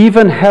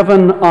 even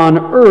heaven on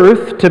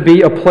earth, to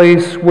be a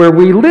place where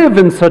we live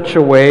in such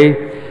a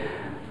way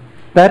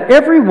that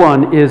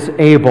everyone is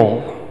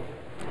able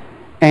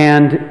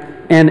and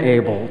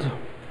enabled,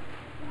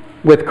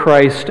 with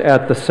Christ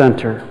at the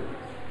center.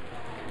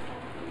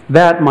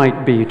 That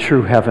might be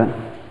true heaven,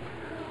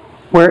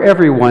 where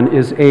everyone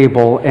is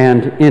able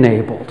and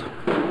enabled.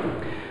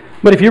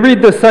 But if you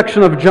read this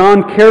section of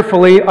John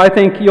carefully, I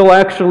think you'll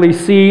actually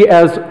see,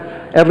 as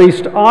at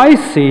least I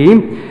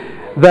see,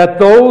 that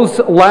those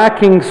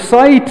lacking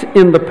sight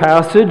in the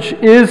passage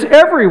is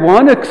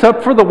everyone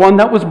except for the one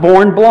that was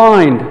born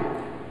blind.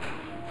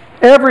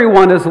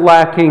 Everyone is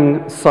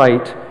lacking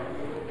sight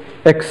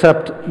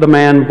except the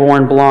man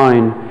born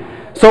blind.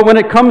 So when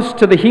it comes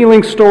to the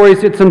healing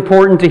stories, it's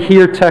important to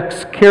hear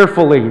texts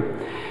carefully.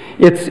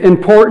 It's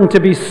important to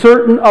be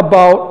certain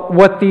about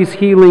what these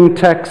healing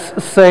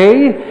texts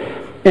say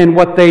and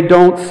what they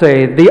don't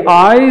say. The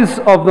eyes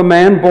of the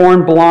man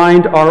born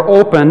blind are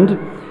opened,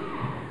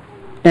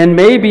 and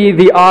maybe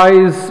the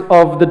eyes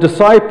of the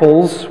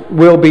disciples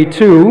will be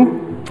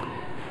too.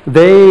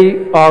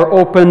 They are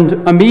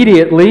opened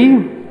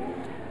immediately,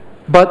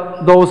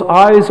 but those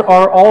eyes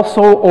are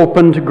also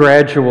opened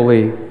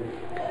gradually.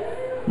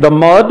 The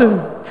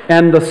mud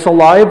and the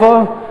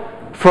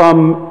saliva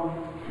from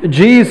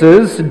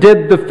Jesus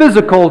did the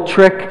physical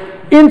trick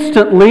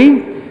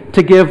instantly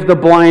to give the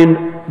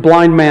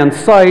blind man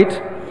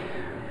sight,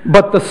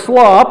 but the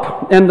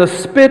slop and the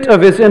spit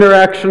of his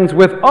interactions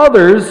with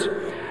others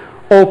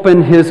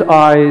opened his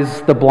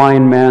eyes, the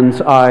blind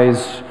man's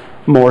eyes,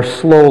 more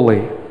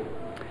slowly.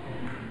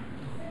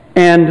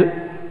 And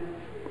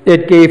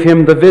it gave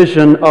him the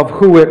vision of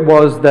who it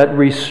was that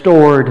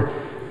restored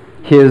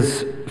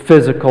his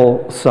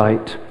physical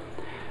sight,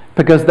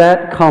 because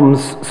that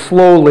comes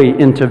slowly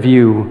into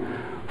view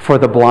for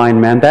the blind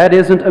man. That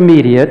isn't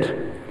immediate.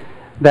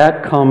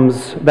 That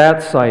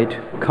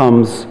sight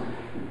comes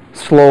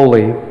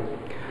slowly.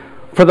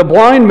 For the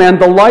blind man,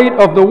 the light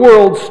of the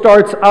world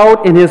starts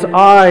out in his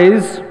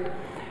eyes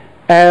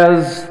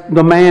as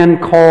the man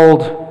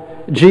called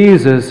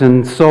Jesus.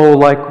 And so,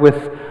 like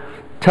with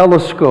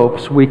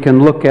telescopes, we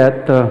can look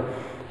at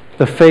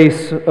the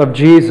face of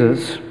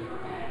Jesus.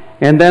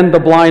 And then the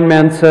blind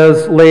man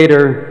says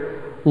later,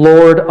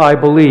 "Lord, I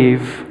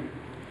believe."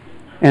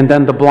 And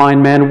then the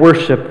blind man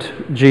worshiped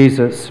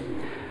Jesus.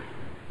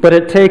 But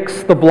it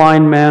takes the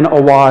blind man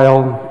a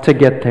while to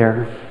get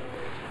there.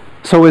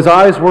 So his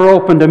eyes were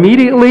opened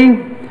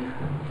immediately,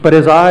 but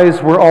his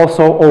eyes were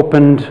also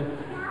opened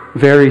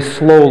very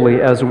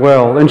slowly as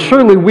well. And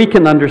surely we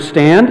can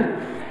understand.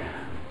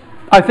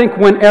 I think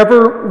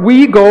whenever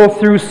we go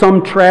through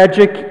some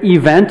tragic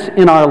event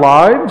in our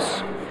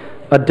lives,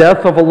 a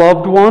death of a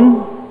loved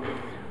one,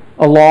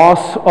 a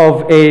loss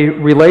of a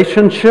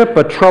relationship,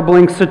 a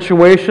troubling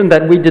situation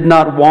that we did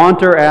not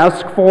want or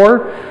ask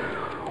for,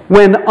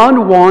 when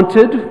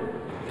unwanted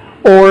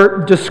or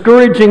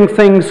discouraging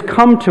things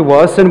come to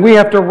us and we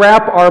have to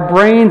wrap our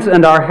brains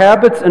and our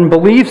habits and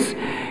beliefs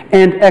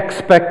and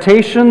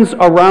expectations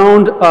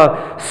around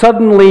a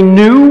suddenly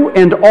new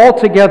and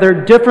altogether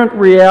different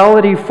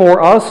reality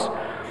for us,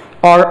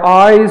 our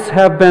eyes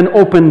have been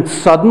opened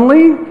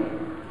suddenly,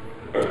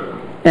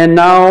 and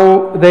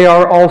now they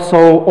are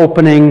also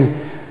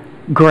opening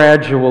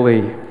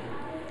gradually.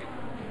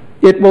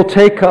 It will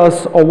take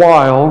us a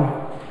while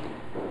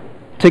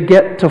to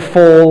get to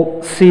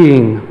full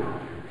seeing.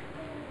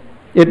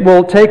 It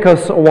will take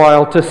us a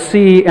while to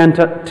see and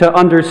to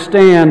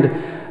understand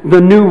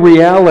the new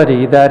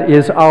reality that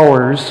is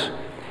ours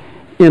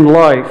in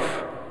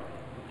life.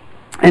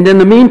 And in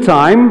the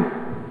meantime,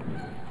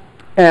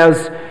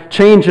 as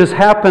changes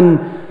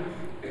happen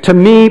to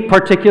me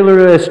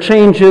particularly, as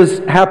changes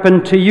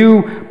happen to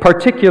you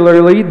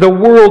particularly, the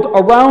world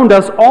around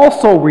us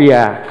also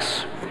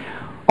reacts.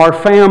 Our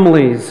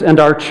families and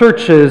our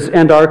churches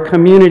and our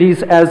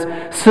communities, as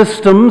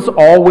systems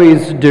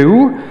always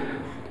do,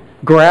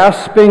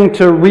 grasping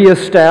to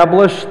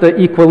reestablish the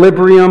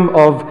equilibrium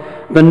of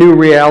the new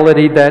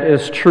reality that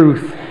is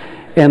truth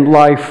and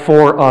life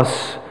for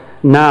us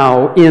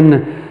now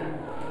in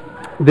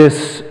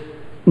this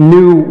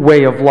new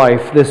way of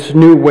life, this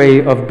new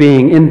way of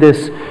being, in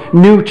this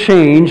new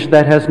change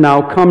that has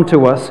now come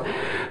to us.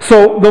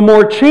 So the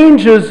more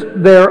changes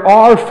there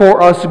are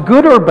for us,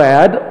 good or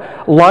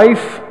bad,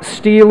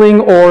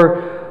 life-stealing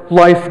or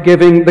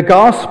life-giving, the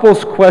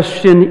gospel's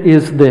question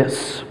is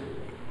this: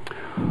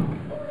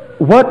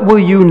 what will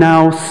you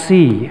now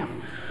see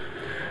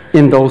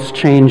in those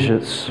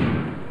changes?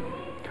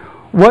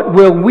 What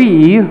will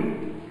we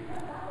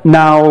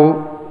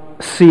now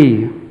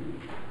see?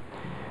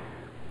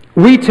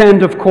 We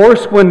tend, of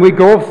course, when we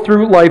go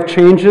through life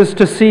changes,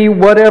 to see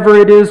whatever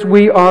it is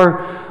we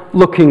are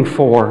looking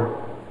for.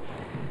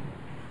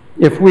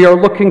 If we are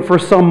looking for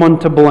someone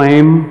to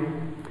blame,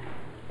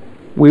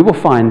 we will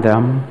find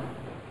them.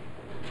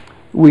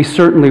 we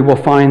certainly will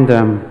find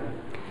them.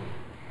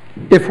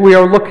 If we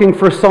are looking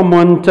for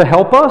someone to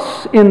help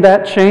us in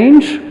that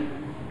change,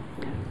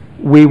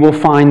 we will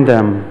find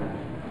them.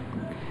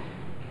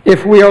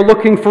 If we are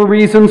looking for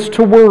reasons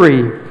to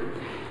worry,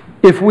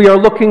 if we are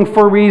looking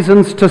for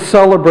reasons to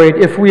celebrate,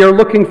 if we are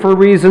looking for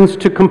reasons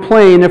to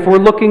complain, if we're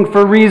looking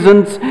for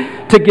reasons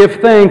to give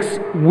thanks,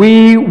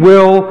 we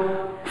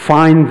will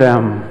find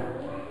them.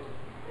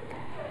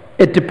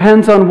 It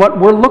depends on what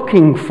we're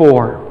looking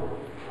for.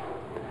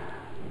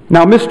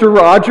 Now, Mr.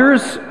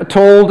 Rogers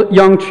told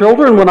young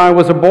children when I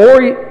was a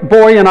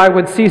boy and I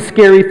would see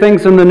scary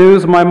things in the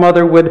news, my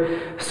mother would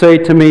say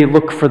to me,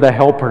 "Look for the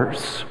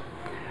helpers.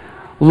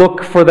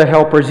 Look for the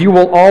helpers. You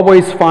will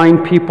always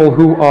find people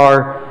who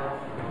are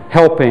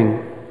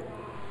helping."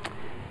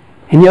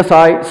 And yes,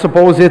 I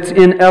suppose it's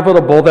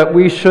inevitable that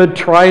we should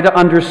try to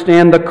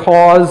understand the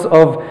cause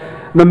of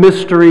the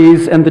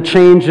mysteries and the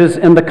changes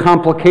and the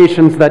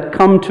complications that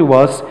come to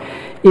us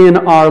in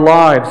our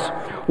lives.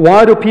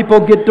 Why do people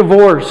get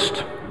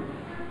divorced?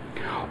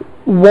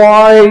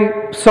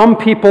 Why some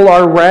people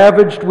are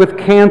ravaged with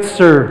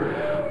cancer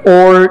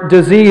or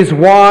disease?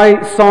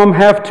 Why some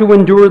have to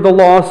endure the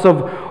loss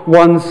of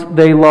ones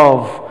they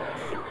love?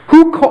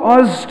 Who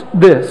caused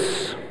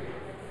this?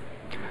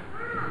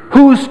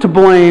 Who's to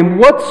blame?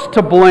 What's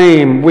to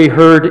blame, we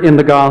heard in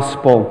the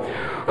gospel.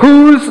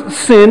 Whose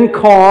sin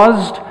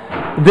caused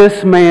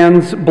this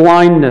man's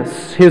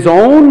blindness? His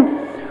own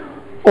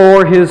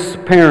or his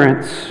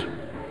parents'?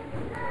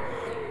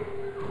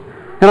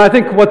 And I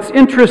think what's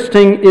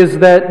interesting is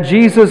that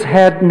Jesus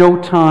had no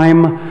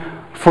time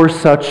for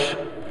such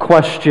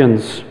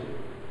questions.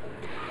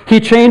 He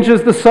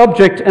changes the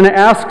subject and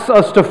asks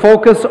us to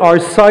focus our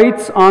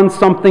sights on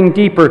something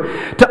deeper,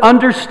 to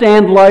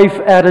understand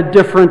life at a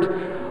different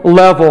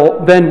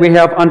level than we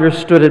have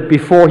understood it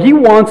before. He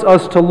wants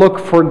us to look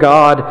for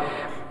God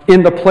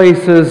in the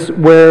places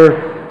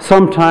where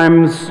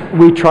sometimes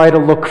we try to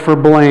look for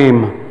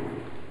blame.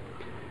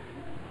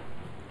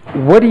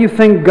 What do you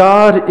think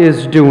God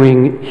is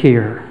doing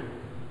here?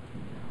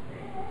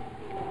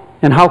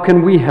 And how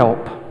can we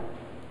help?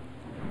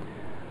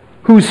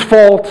 Whose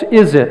fault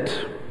is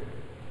it?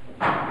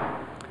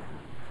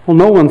 Well,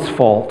 no one's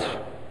fault.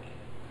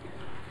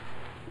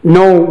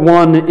 No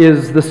one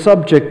is the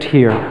subject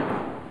here.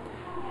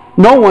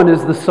 No one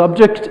is the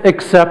subject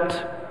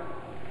except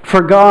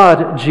for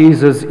God,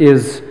 Jesus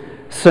is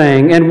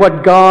saying, and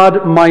what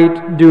God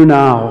might do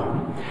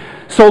now.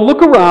 So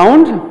look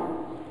around.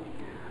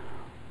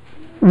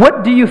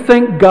 What do you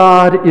think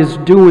God is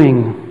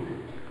doing?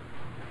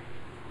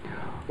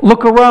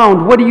 Look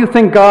around. What do you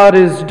think God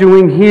is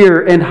doing here?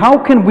 And how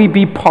can we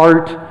be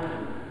part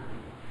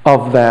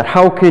of that?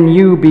 How can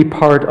you be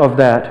part of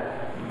that?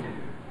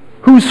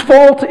 Whose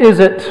fault is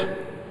it?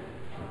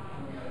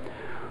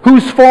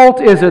 Whose fault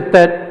is it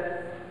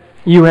that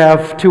you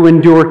have to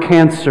endure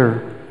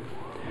cancer?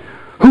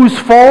 Whose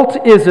fault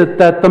is it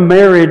that the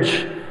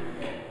marriage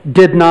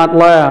did not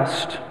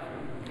last?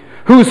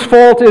 Whose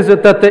fault is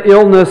it that the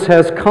illness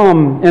has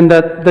come and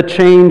that the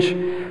change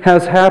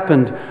has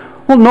happened?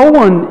 Well, no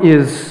one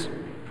is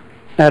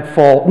at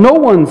fault. No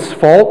one's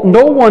fault.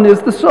 No one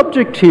is the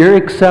subject here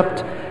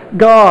except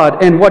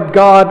God and what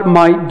God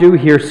might do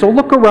here. So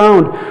look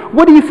around.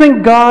 What do you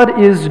think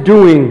God is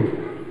doing?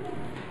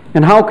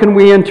 And how can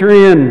we enter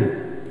in?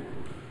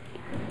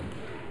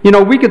 You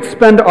know, we could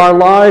spend our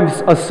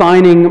lives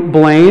assigning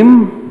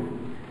blame.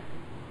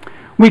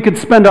 We could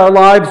spend our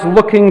lives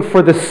looking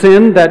for the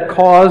sin that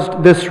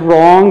caused this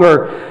wrong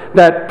or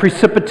that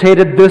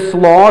precipitated this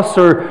loss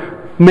or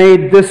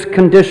made this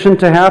condition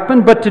to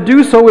happen. But to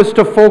do so is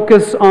to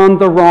focus on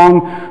the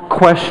wrong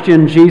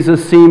question,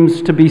 Jesus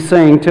seems to be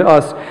saying to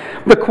us.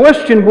 The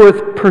question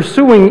worth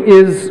pursuing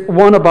is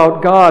one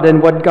about God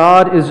and what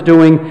God is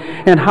doing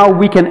and how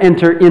we can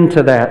enter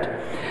into that.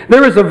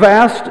 There is a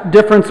vast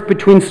difference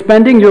between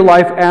spending your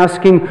life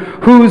asking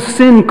whose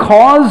sin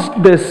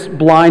caused this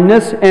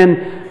blindness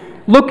and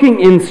looking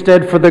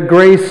instead for the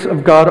grace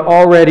of God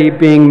already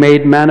being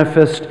made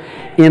manifest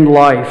in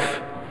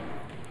life.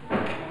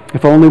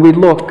 If only we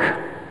look,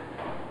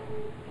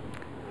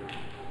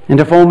 and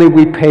if only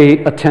we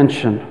pay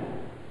attention.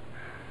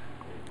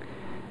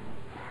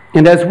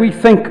 And as we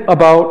think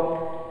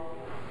about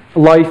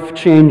life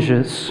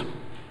changes,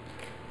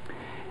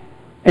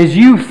 as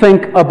you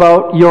think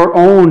about your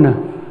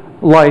own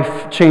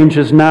life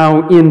changes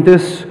now in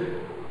this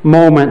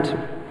moment,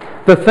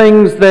 the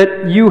things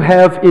that you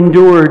have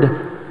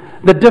endured,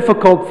 the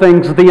difficult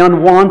things, the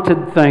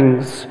unwanted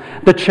things,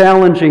 the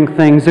challenging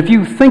things, if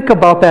you think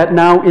about that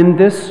now in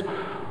this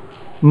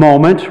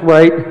moment,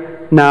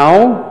 right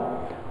now,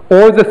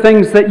 or the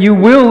things that you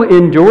will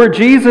endure,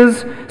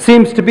 Jesus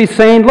seems to be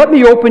saying, let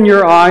me open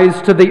your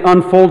eyes to the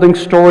unfolding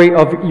story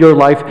of your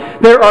life.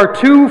 There are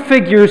two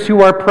figures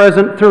who are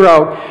present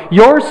throughout,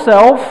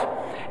 yourself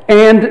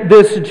and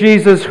this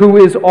Jesus who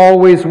is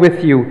always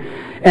with you.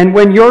 And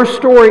when your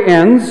story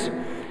ends,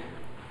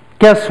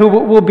 guess who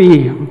it will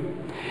be?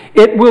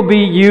 It will be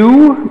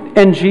you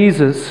and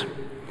Jesus.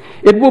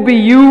 It will be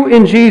you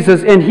in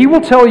Jesus, and he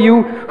will tell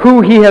you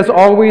who he has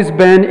always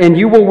been, and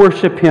you will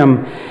worship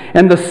him.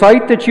 And the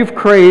sight that you've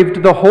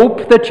craved, the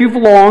hope that you've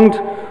longed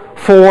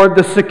for,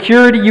 the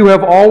security you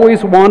have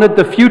always wanted,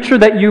 the future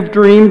that you've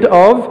dreamed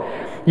of,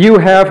 you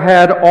have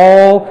had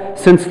all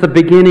since the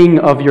beginning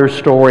of your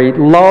story.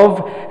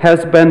 Love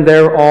has been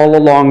there all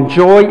along.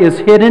 Joy is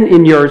hidden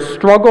in your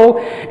struggle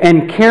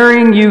and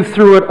carrying you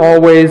through it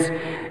always,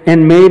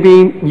 and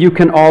maybe you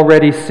can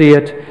already see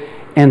it.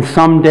 And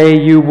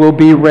someday you will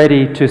be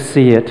ready to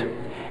see it.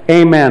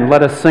 Amen.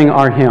 Let us sing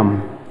our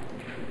hymn.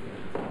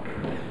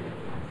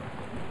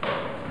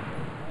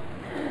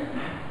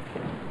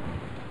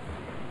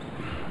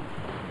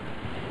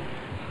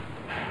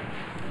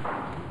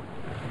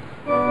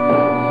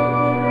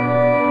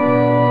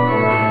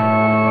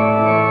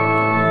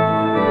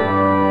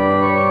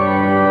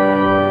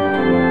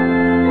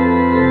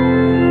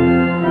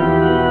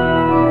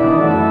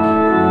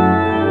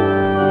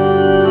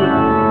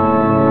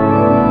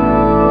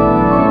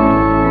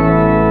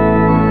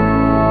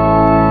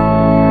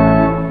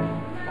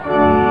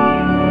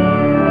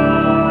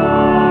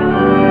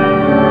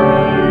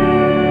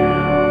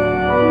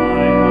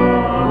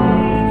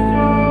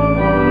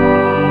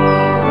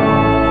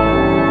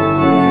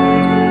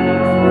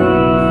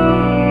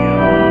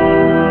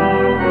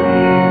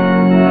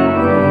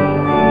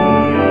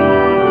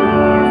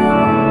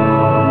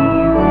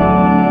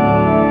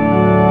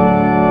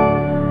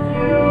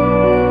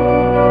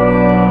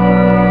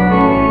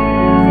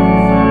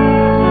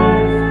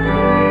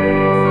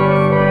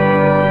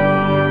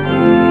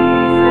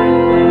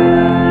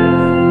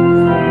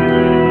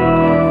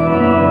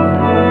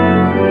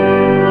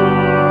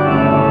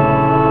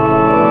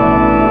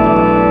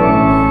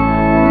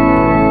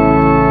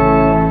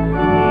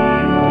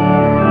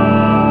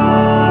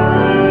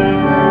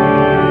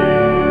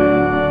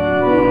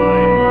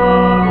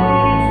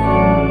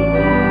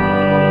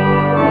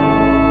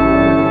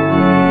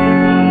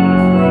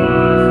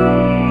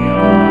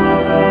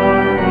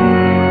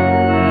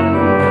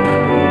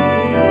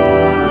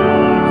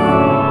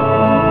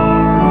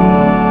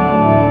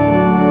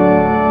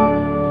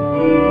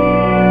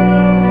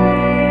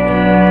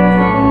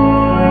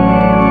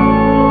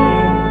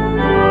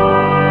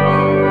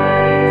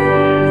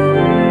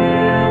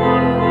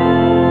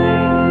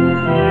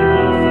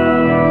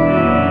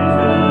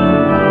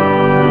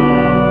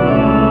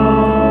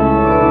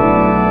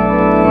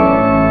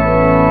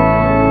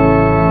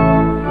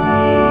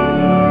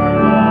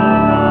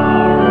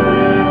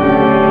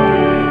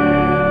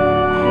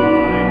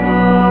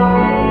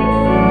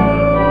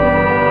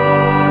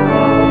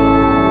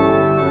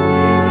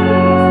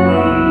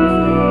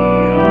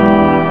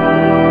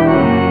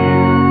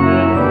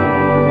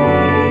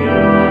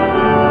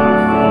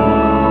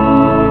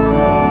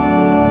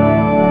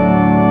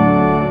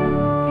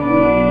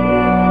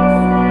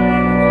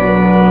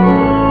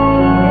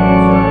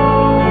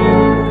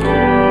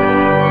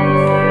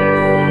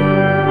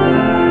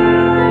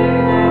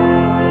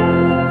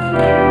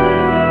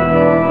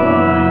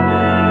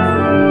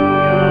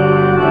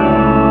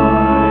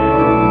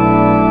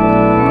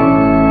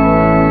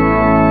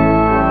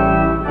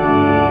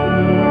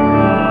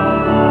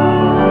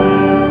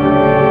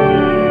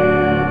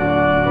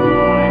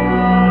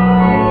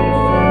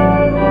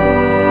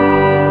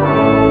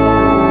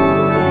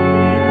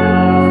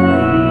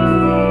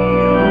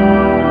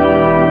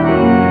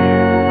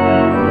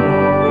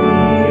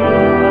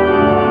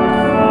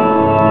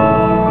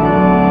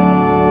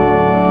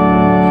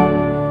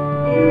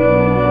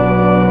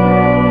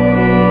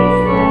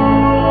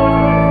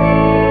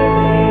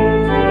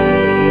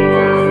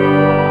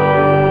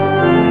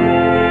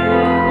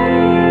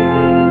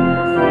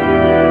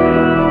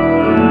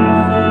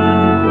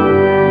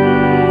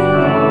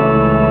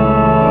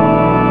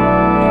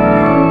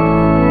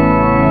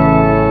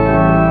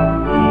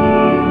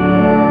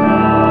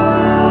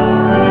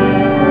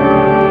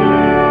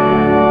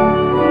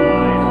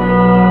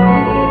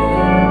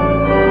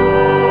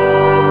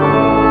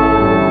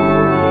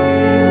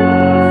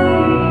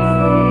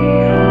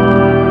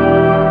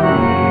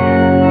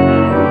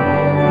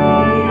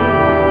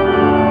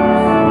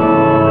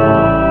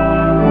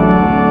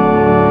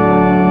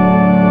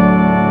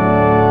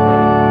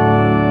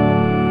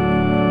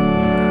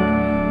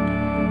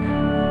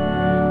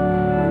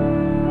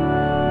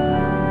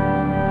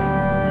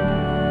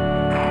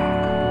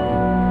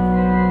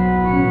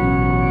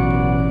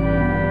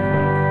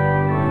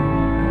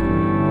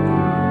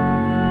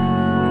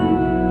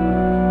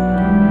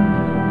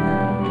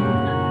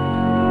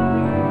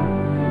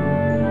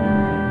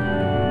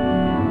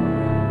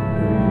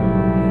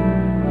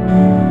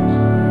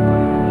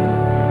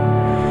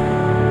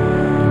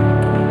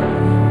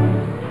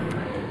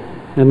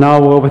 And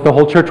now, with the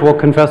whole church, we'll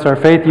confess our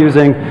faith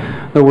using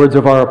the words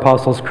of our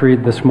Apostles'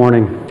 Creed this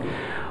morning.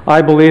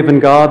 I believe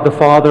in God, the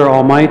Father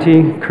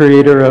Almighty,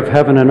 creator of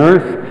heaven and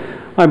earth.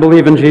 I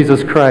believe in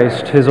Jesus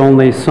Christ, his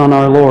only Son,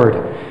 our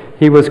Lord.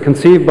 He was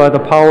conceived by the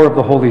power of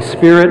the Holy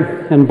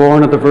Spirit and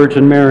born of the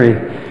Virgin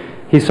Mary.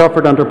 He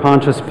suffered under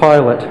Pontius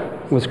Pilate,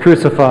 was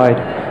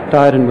crucified,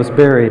 died, and was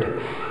buried.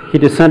 he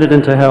descended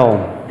into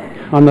hell.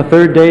 On the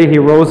third day he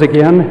rose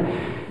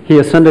again, he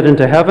ascended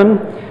into heaven,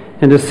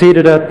 and is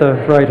seated at the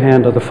right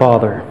hand of the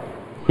Father.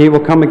 He will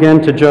come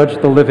again to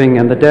judge the living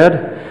and the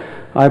dead.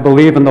 I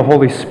believe in the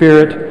Holy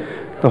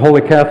Spirit, the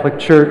Holy Catholic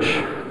Church,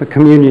 the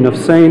communion of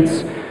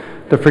saints,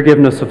 the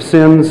forgiveness of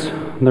sins,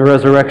 the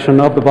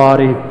resurrection of the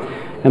body,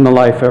 and the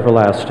life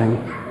everlasting.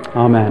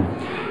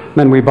 Amen.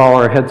 Then we bow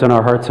our heads and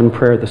our hearts in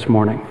prayer this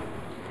morning.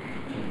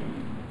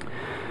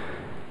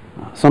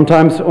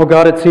 Sometimes, oh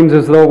God, it seems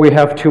as though we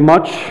have too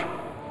much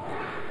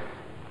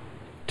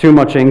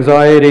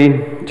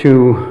anxiety,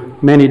 too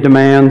many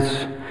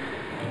demands,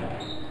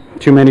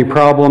 too many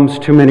problems,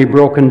 too many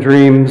broken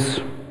dreams,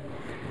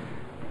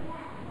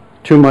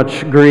 too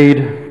much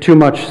greed, too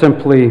much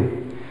simply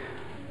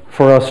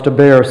for us to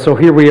bear. So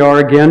here we are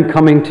again,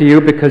 coming to you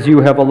because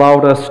you have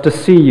allowed us to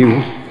see you,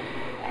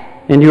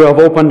 and you have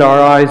opened our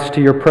eyes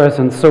to your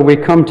presence. So we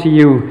come to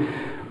you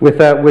with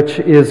that which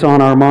is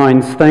on our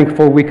minds.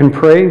 Thankful we can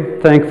pray,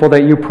 thankful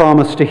that you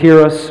promise to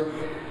hear us,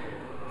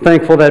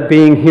 thankful that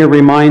being here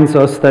reminds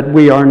us that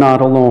we are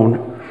not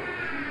alone.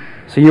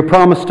 So you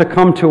promise to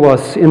come to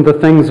us in the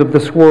things of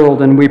this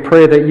world, and we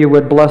pray that you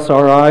would bless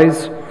our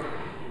eyes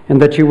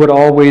and that you would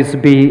always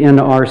be in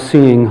our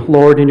seeing.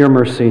 Lord, in your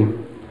mercy.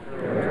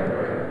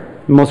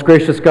 Most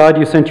gracious God,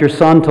 you sent your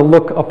Son to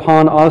look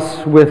upon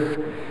us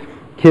with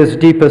his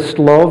deepest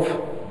love.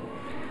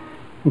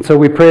 And so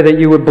we pray that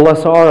you would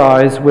bless our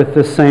eyes with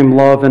this same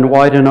love and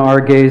widen our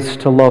gaze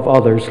to love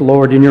others.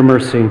 Lord, in your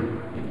mercy.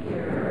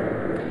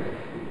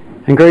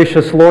 And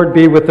gracious Lord,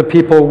 be with the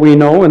people we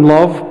know and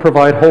love.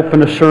 Provide hope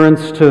and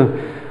assurance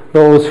to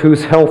those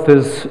whose health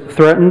is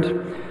threatened.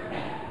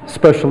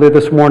 Especially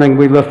this morning,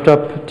 we lift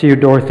up to you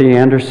Dorothy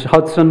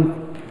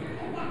Hudson.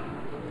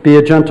 Be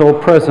a gentle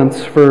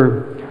presence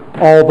for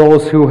all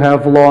those who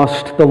have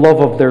lost the love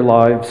of their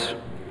lives.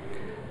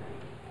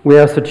 We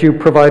ask that you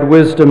provide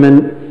wisdom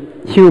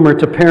and humor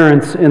to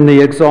parents in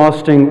the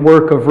exhausting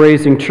work of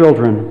raising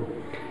children.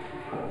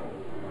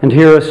 And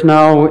hear us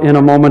now in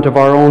a moment of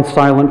our own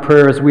silent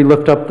prayer as we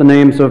lift up the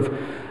names of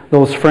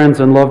those friends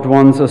and loved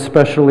ones,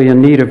 especially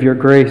in need of your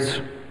grace.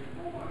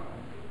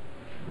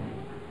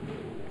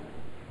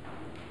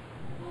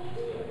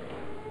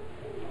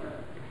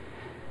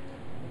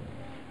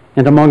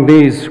 And among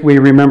these, we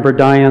remember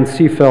Diane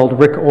Seefeld,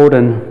 Rick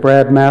Oden,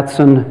 Brad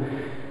Matson,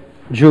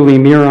 Julie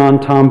Miron,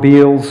 Tom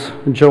Beals,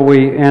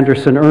 Joey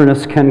Anderson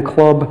Ernest, Ken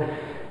Clubb,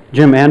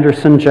 Jim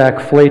Anderson,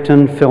 Jack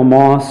Flayton, Phil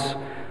Moss,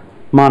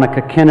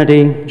 Monica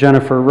Kennedy,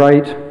 Jennifer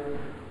Wright,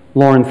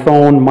 Lauren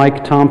Thone,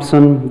 Mike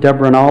Thompson,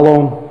 Deborah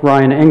Nallo,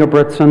 Ryan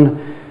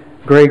Engebretson,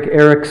 Greg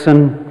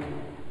Erickson,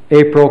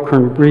 April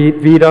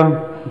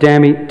Kernvita,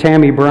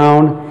 Tammy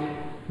Brown,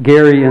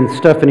 Gary and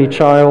Stephanie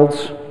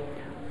Childs,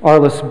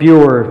 Arliss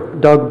Buer,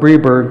 Doug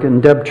Breberg,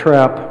 and Deb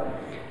Trapp.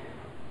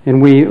 And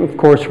we, of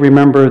course,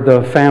 remember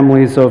the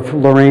families of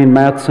Lorraine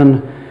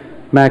Matson,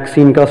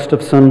 Maxine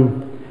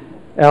Gustafson,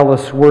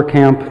 Alice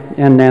Werkamp,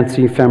 and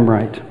Nancy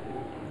Femright.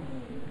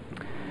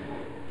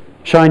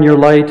 Shine your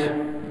light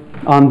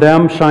on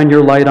them, shine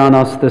your light on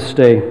us this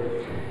day,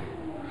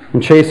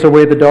 and chase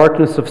away the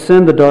darkness of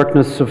sin, the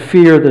darkness of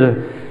fear,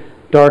 the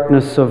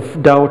darkness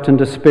of doubt and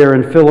despair,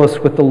 and fill us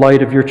with the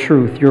light of your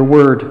truth, your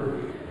word,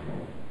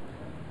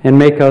 and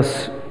make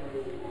us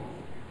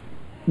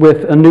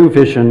with a new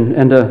vision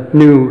and a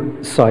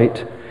new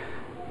sight,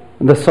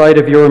 the sight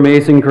of your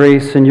amazing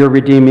grace and your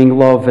redeeming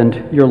love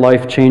and your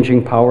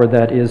life-changing power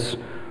that is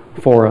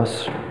for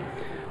us.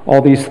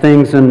 All these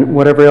things and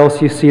whatever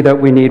else you see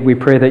that we need, we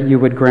pray that you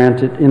would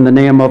grant it in the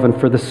name of and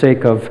for the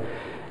sake of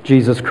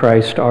Jesus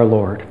Christ our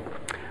Lord.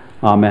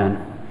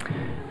 Amen.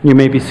 You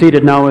may be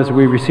seated now as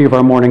we receive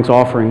our morning's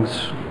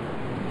offerings.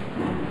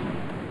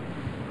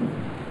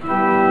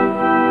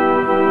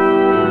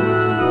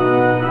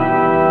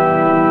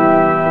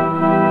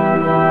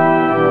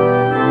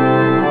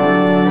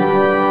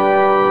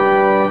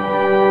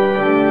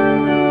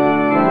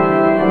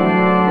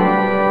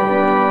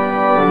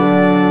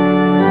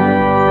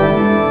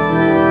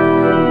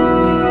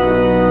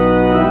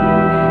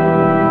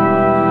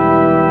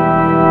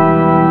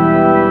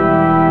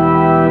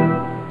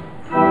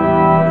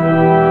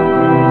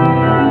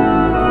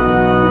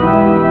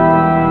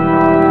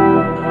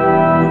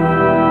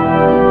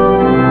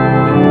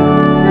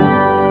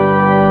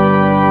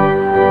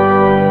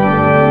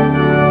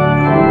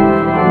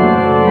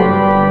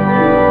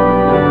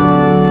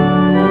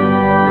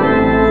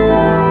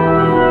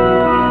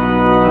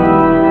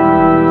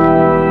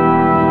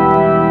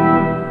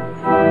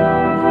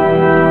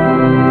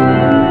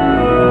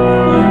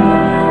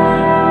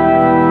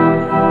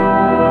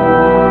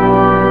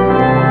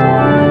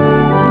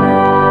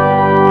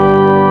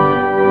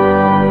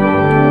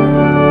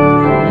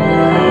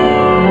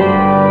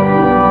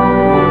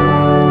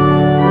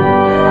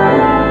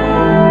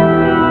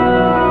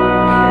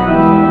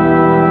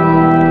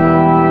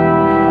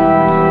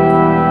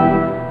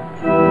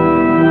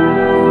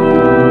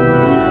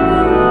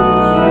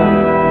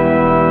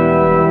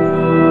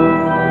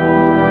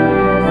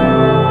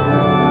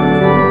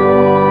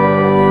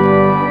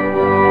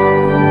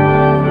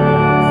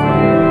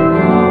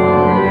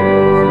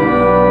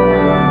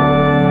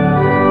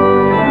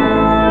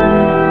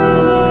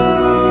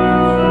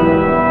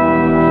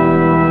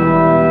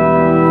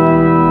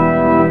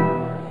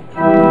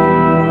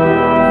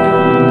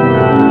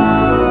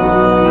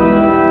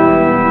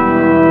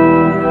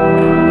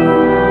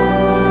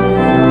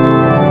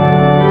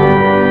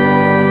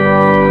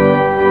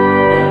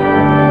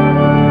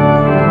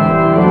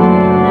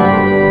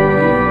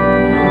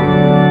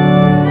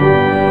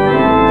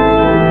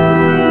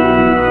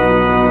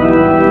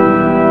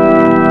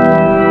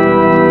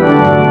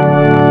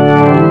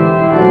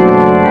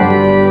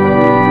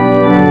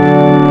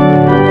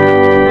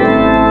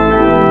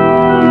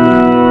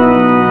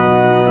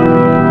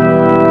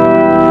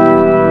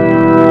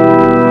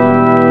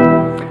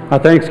 Our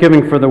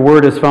thanksgiving for the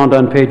word is found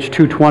on page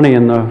 220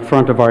 in the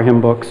front of our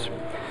hymn books.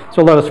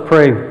 So let us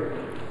pray.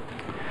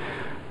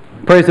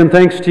 Praise and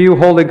thanks to you,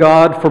 holy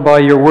God, for by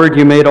your word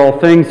you made all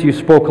things. You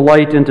spoke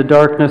light into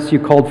darkness. You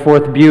called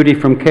forth beauty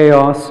from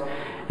chaos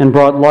and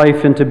brought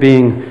life into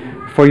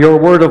being. For your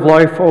word of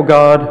life, O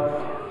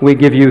God, we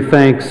give you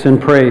thanks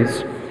and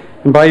praise.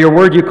 And by your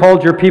word you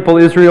called your people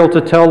Israel to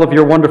tell of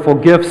your wonderful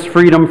gifts,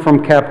 freedom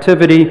from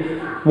captivity,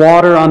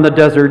 water on the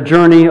desert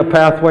journey, a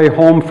pathway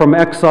home from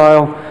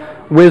exile,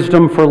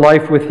 wisdom for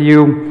life with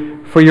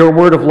you. For your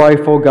word of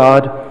life, O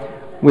God,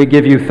 we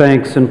give you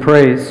thanks and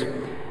praise.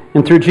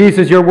 And through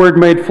Jesus, your word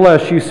made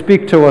flesh, you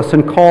speak to us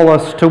and call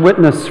us to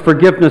witness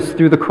forgiveness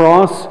through the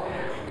cross,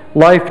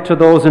 life to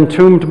those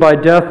entombed by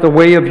death, the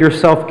way of your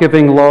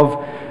self-giving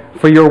love.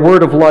 For your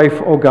word of life,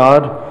 O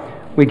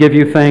God, we give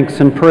you thanks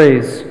and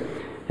praise.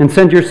 And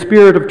send your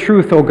spirit of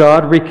truth, O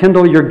God,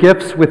 rekindle your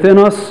gifts within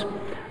us,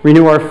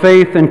 renew our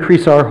faith,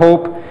 increase our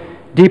hope,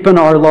 deepen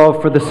our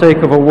love for the sake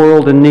of a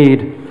world in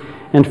need.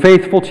 And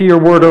faithful to your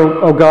word,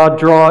 O God,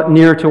 draw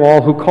near to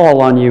all who call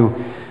on you.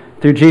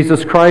 Through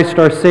Jesus Christ,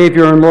 our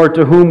Savior and Lord,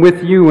 to whom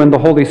with you and the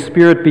Holy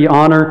Spirit be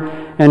honor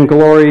and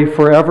glory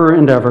forever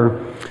and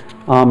ever.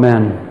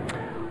 Amen.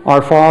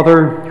 Our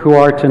Father, who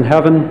art in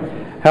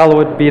heaven,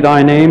 hallowed be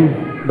thy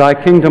name. Thy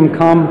kingdom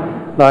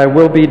come, thy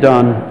will be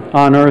done,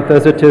 on earth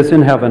as it is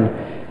in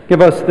heaven.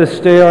 Give us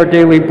this day our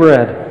daily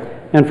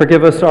bread, and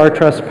forgive us our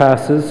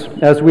trespasses,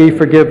 as we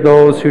forgive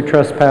those who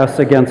trespass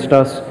against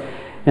us.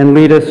 And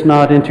lead us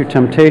not into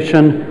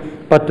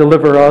temptation, but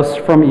deliver us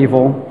from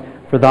evil.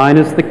 For thine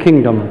is the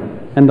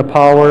kingdom, and the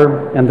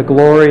power, and the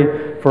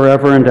glory,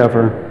 forever and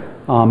ever.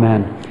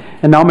 Amen.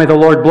 And now may the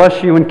Lord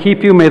bless you and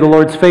keep you. May the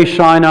Lord's face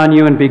shine on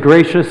you and be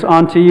gracious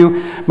unto you.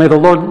 May the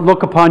Lord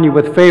look upon you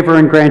with favor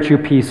and grant you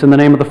peace. In the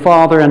name of the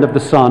Father, and of the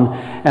Son,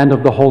 and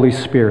of the Holy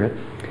Spirit.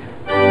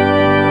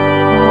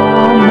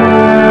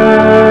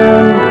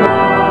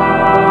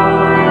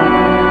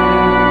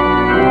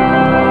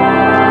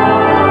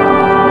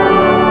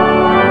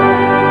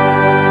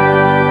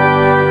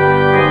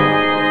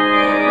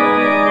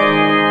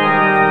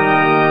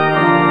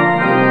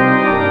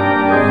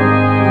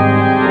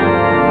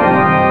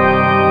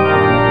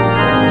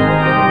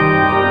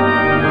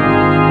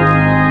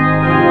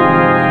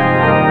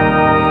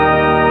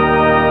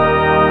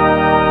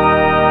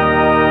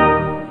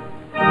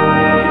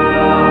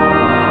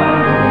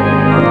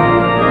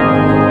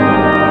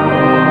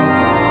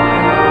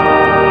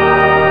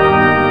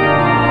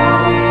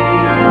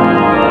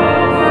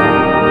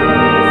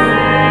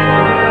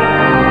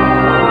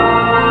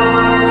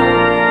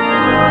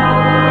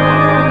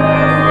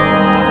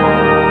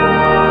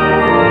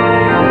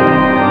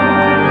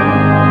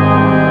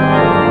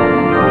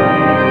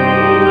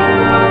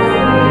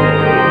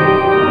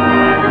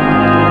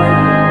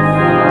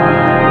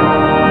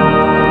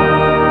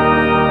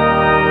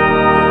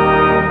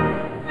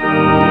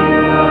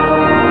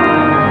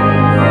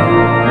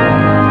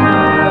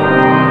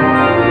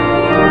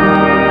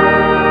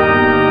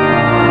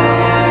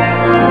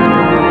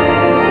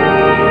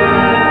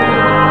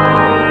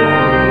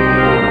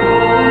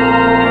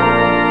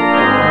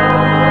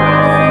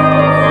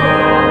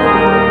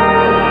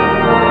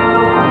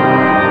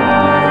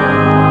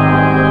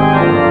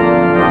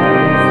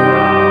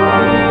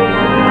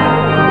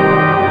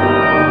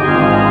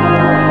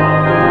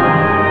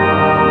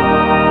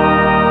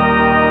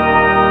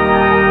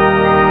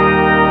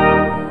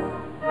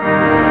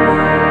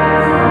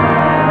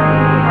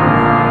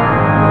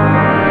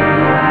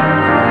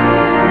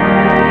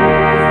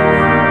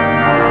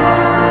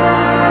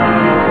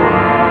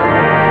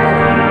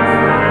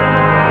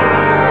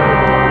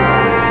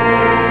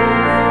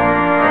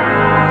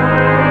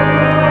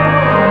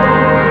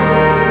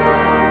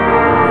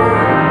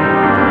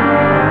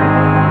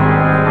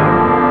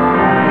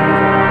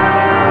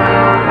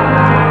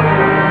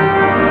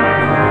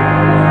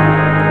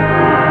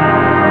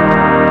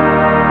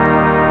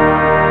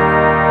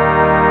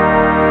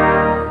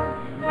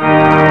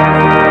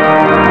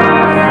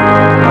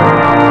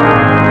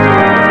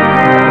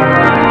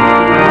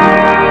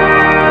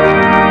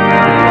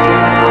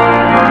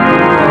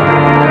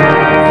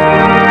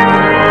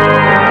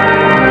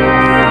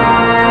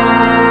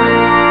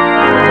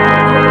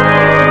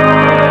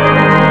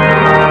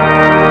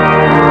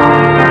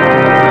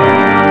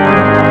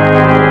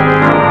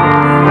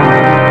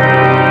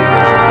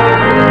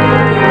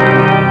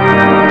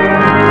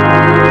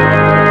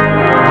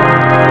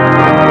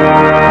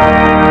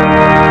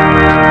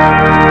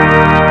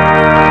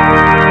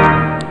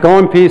 Go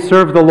in peace,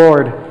 serve the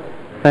Lord.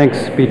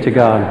 Thanks be to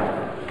God.